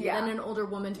younger lady than an older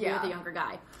woman to be with a younger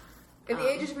guy. And the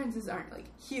age differences aren't, like,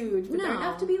 huge, but they're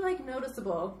enough to be, like,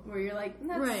 noticeable, where you're like,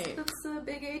 that's a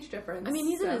big age difference. I mean,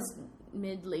 he's in his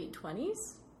mid-late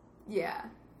 20s. Yeah.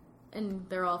 And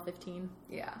they're all 15.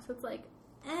 Yeah. So it's like,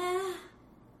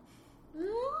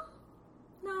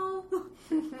 no.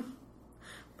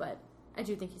 But I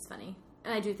do think he's funny.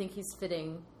 And I do think he's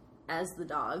fitting as the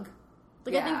dog.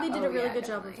 Like, I think they did a really good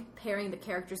job of pairing the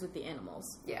characters with the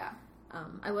animals. Yeah.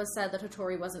 I was sad that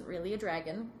Hattori wasn't really a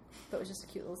dragon, but was just a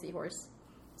cute little seahorse.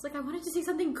 It's like, I wanted to see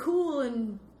something cool,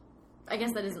 and I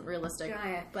guess that isn't realistic.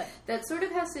 Giant. But that sort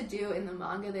of has to do, in the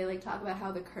manga, they, like, talk about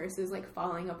how the curse is, like,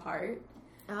 falling apart.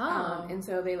 Oh. And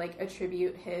so they, like,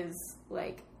 attribute his,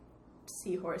 like,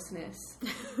 seahorseness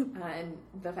and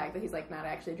the fact that he's, like, not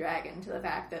actually a dragon to the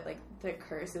fact that, like, the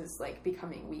curse is, like,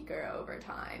 becoming weaker over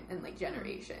time and, like,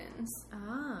 generations.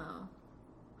 Oh.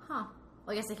 Huh.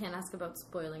 Well, I guess I can't ask about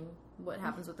spoiling what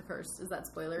happens with the curse. Is that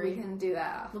spoilery? We can do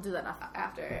that. We'll do that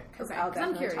after, because okay, I'll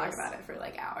definitely I'm talk about it for,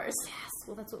 like, hours. Yes.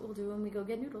 Well, that's what we'll do when we go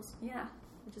get noodles. Yeah.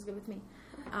 Which is good with me.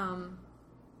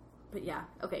 But yeah,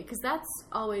 okay, because that's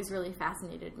always really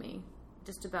fascinated me,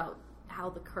 just about how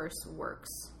the curse works.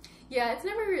 Yeah, it's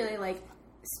never really, like,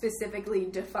 specifically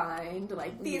defined,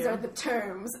 like, these are the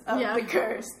terms of the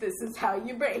curse, this is how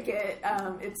you break it.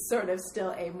 It's sort of still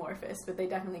amorphous, but they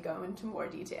definitely go into more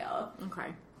detail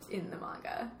in the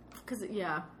manga. Because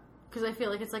I feel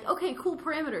like it's like, okay, cool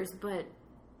parameters, but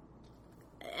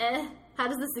how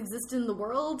does this exist in the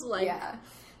world? Like,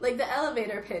 like, the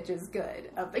elevator pitch is good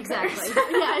of the exactly.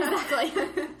 curse. Yeah,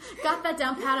 exactly. Got that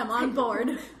down pat, I'm on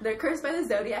board. They're cursed by the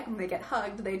Zodiac. When they get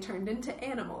hugged, they turned into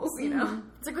animals, you know?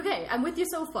 It's like, okay, I'm with you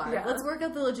so far. Yeah. Let's work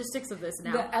out the logistics of this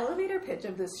now. The elevator pitch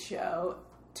of this show,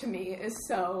 to me, is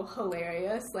so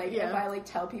hilarious. Like, if I, like,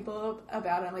 tell people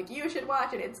about it, I'm like, you should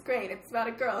watch it, it's great. It's about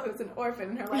a girl who's an orphan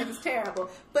and her life is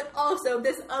terrible. But also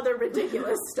this other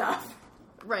ridiculous stuff.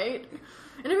 Right?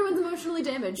 And everyone's emotionally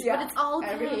damaged, but it's all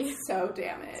okay. Everyone's so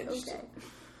damaged. It's okay.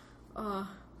 I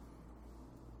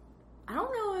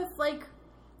don't know if, like,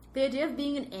 the idea of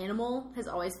being an animal has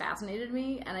always fascinated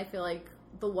me, and I feel like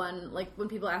the one, like, when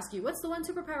people ask you, what's the one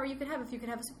superpower you could have if you could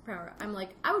have a superpower? I'm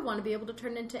like, I would want to be able to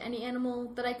turn into any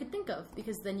animal that I could think of,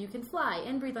 because then you can fly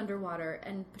and breathe underwater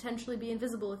and potentially be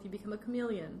invisible if you become a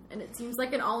chameleon. And it seems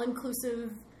like an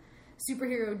all-inclusive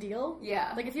superhero deal.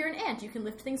 Yeah. Like, if you're an ant, you can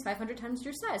lift things 500 times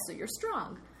your size, so you're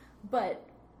strong. But,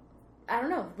 I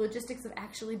don't know, logistics of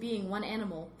actually being one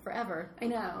animal forever. I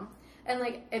know. And,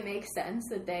 like, it makes sense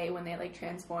that when they, like,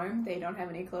 transform, they don't have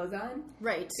any clothes on.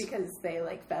 Right. Because they,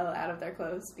 like, fell out of their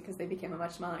clothes because they became a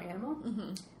much smaller animal.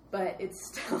 Mm-hmm. But it's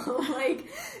still, like,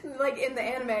 in the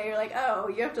anime, you're like, oh,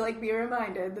 you have to, like, be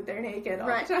reminded that they're naked all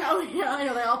the time. Oh, yeah, I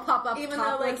know, they all pop up even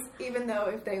though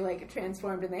if they, like,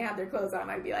 transformed and they had their clothes on,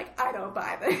 I'd be like, I don't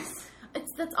buy this.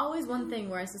 That's always one thing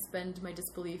where I suspend my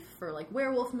disbelief for, like,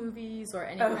 werewolf movies or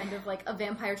any kind of, like, a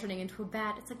vampire turning into a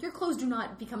bat. It's like, your clothes do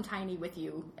not become tiny with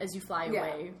you as you fly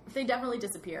away. They definitely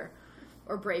disappear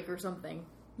or break or something.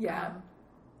 Yeah.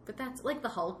 But that's, like, the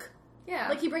Hulk. Yeah.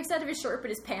 Like, he breaks out of his shirt, but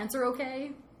his pants are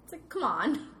okay. It's like, come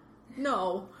on.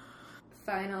 No.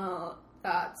 Final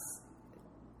thoughts.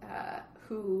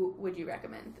 Who would you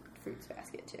recommend Fruits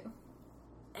Basket to?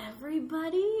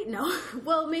 Everybody? No.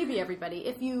 Well, maybe everybody.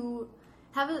 If you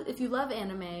love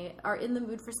anime, are in the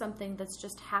mood for something that's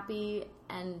just happy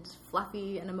and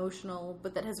fluffy and emotional,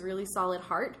 but that has really solid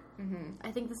heart,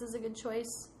 I think this is a good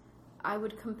choice. I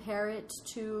would compare it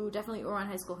to definitely Ouran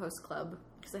High School Host Club,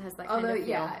 because it has that kind of feel.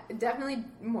 Yeah, definitely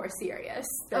more serious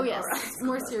than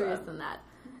more serious than that.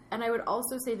 And I would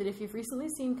also say that if you've recently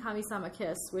seen Kami-sama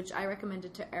Kiss, which I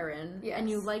recommended to Erin, and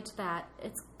you liked that,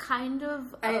 it's kind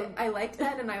of... I liked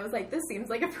that, and I was like, this seems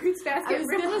like a Fruits Basket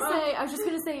I was just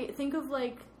going to say, think of,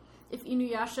 like, if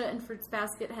Inuyasha and Fruits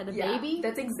Basket had a baby.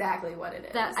 That's exactly what it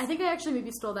is. I think I actually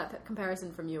maybe stole that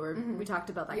comparison from you, or we talked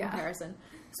about that comparison.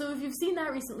 So if you've seen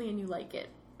that recently and you like it,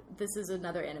 this is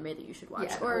another anime that you should watch.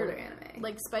 Yeah, or older anime.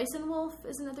 Like Spice and Wolf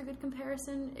is another good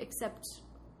comparison, except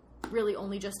really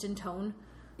only just in tone.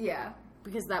 Yeah.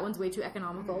 Because that one's way too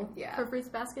economical for Fruits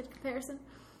Basket comparison.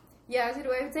 Yeah,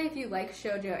 I would say if you like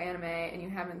shoujo anime and you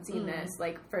haven't seen this,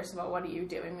 like, first of all, what are you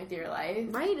doing with your life?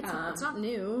 Right, it's not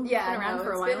new. Yeah, it's been around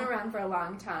for a while. It's been around for a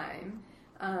long time.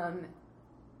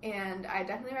 And I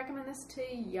definitely recommend this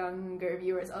to younger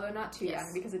viewers, although not too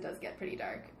young, because it does get pretty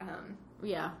dark.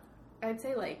 Yeah. I'd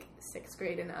say, like, 6th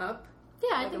grade and up.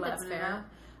 Yeah, I think that's fair.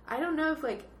 I don't know if,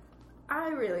 like, I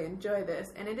really enjoy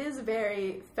this, and it is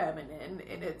very feminine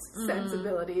in its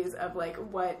sensibilities of, like,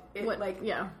 what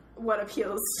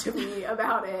appeals to me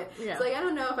about it. Yeah. So, like, I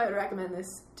don't know if I would recommend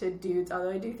this to dudes,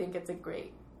 although I do think it's a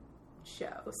great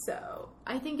show, so...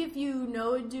 I think if you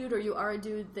know a dude, or you are a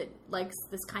dude that likes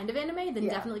this kind of anime, then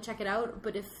definitely check it out,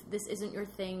 but if this isn't your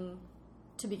thing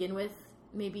to begin with,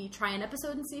 maybe try an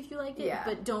episode and see if you like it,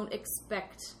 but don't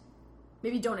expect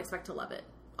to love it,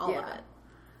 all of it.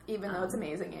 Even though it's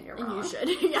amazing and you're wrong. And you should,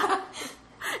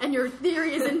 and your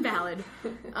theory is invalid.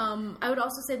 I would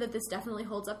also say that this definitely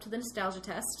holds up to the nostalgia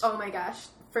test. Oh my gosh,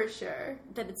 for sure.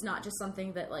 That it's not just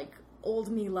something that, like,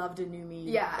 old me loved and new me.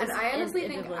 Yeah, and I honestly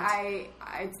think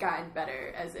it's gotten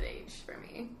better as it aged for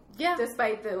me. Yeah.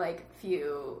 Despite the, like,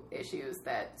 few issues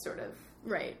that sort of...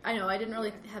 Right. I know, I didn't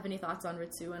really have any thoughts on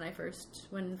Ritsu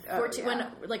when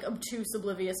like, obtuse,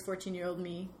 oblivious 14-year-old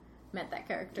me met that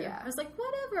character. Yeah. I was like,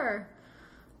 whatever.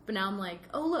 But now I'm like,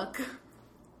 oh, look,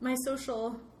 my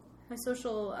social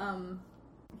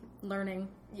learning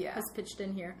has pitched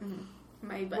in here. Mm-hmm.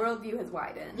 My worldview has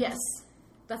widened. Yes.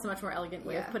 That's a much more elegant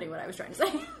way of putting what I was trying to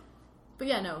say. But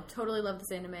yeah, no, totally love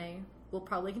this anime. We'll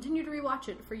probably continue to rewatch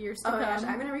it for years to come. Oh my gosh,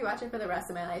 I'm going to rewatch it for the rest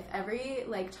of my life. Every,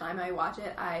 like, time I watch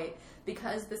it,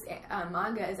 because this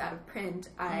manga is out of print,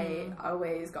 I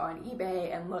always go on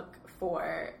eBay and look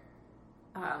for...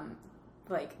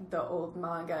 like, the old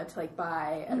manga to, like,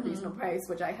 buy at a reasonable price,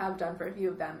 which I have done for a few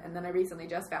of them, and then I recently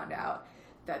just found out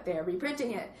that they're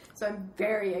reprinting it, so I'm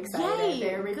very excited. Yay,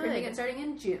 they're reprinting it starting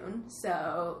in June,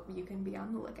 so you can be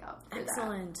on the lookout for that.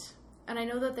 Excellent. And I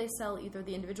know that they sell either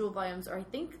the individual volumes, or I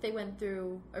think they went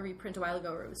through a reprint a while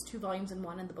ago where it was 2 volumes in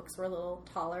one, and the books were a little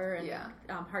taller and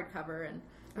hardcover and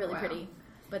really pretty.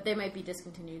 But they might be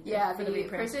discontinued. Yeah, for the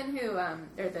reprint. person who,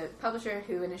 or the publisher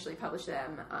who initially published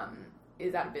them,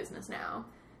 is out of business now.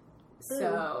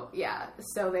 So,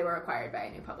 so they were acquired by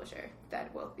a new publisher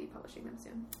that will be publishing them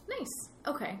soon. Nice.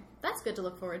 Okay. That's good to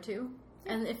look forward to.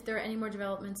 And if there are any more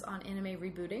developments on anime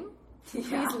rebooting,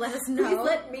 please let us know. Please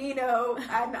let me know,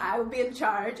 and I will be in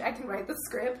charge. I can write the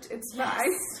script. It's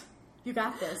fine. You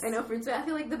got this. I know Fruits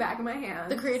Basket like the back of my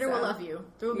hand. The creator will love you.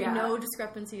 There will be no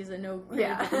discrepancies and no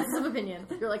differences of opinion.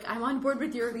 You're like, I'm on board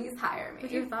with your... Please hire me.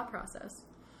 With your thought process.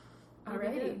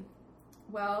 Alrighty.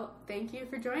 Well, thank you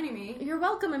for joining me. You're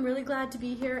welcome. I'm really glad to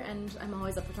be here, and I'm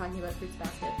always up for talking about Fruits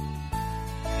Basket.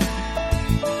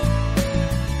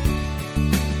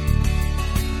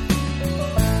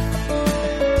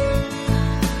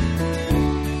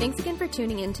 Thanks again for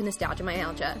tuning in to Nostalgia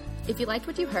Myalgia. If you liked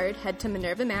what you heard, head to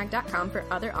minervamag.com for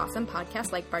other awesome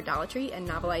podcasts like Bardolatry and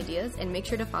Novel Ideas, and make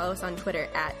sure to follow us on Twitter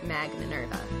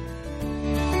 @MagMinerva.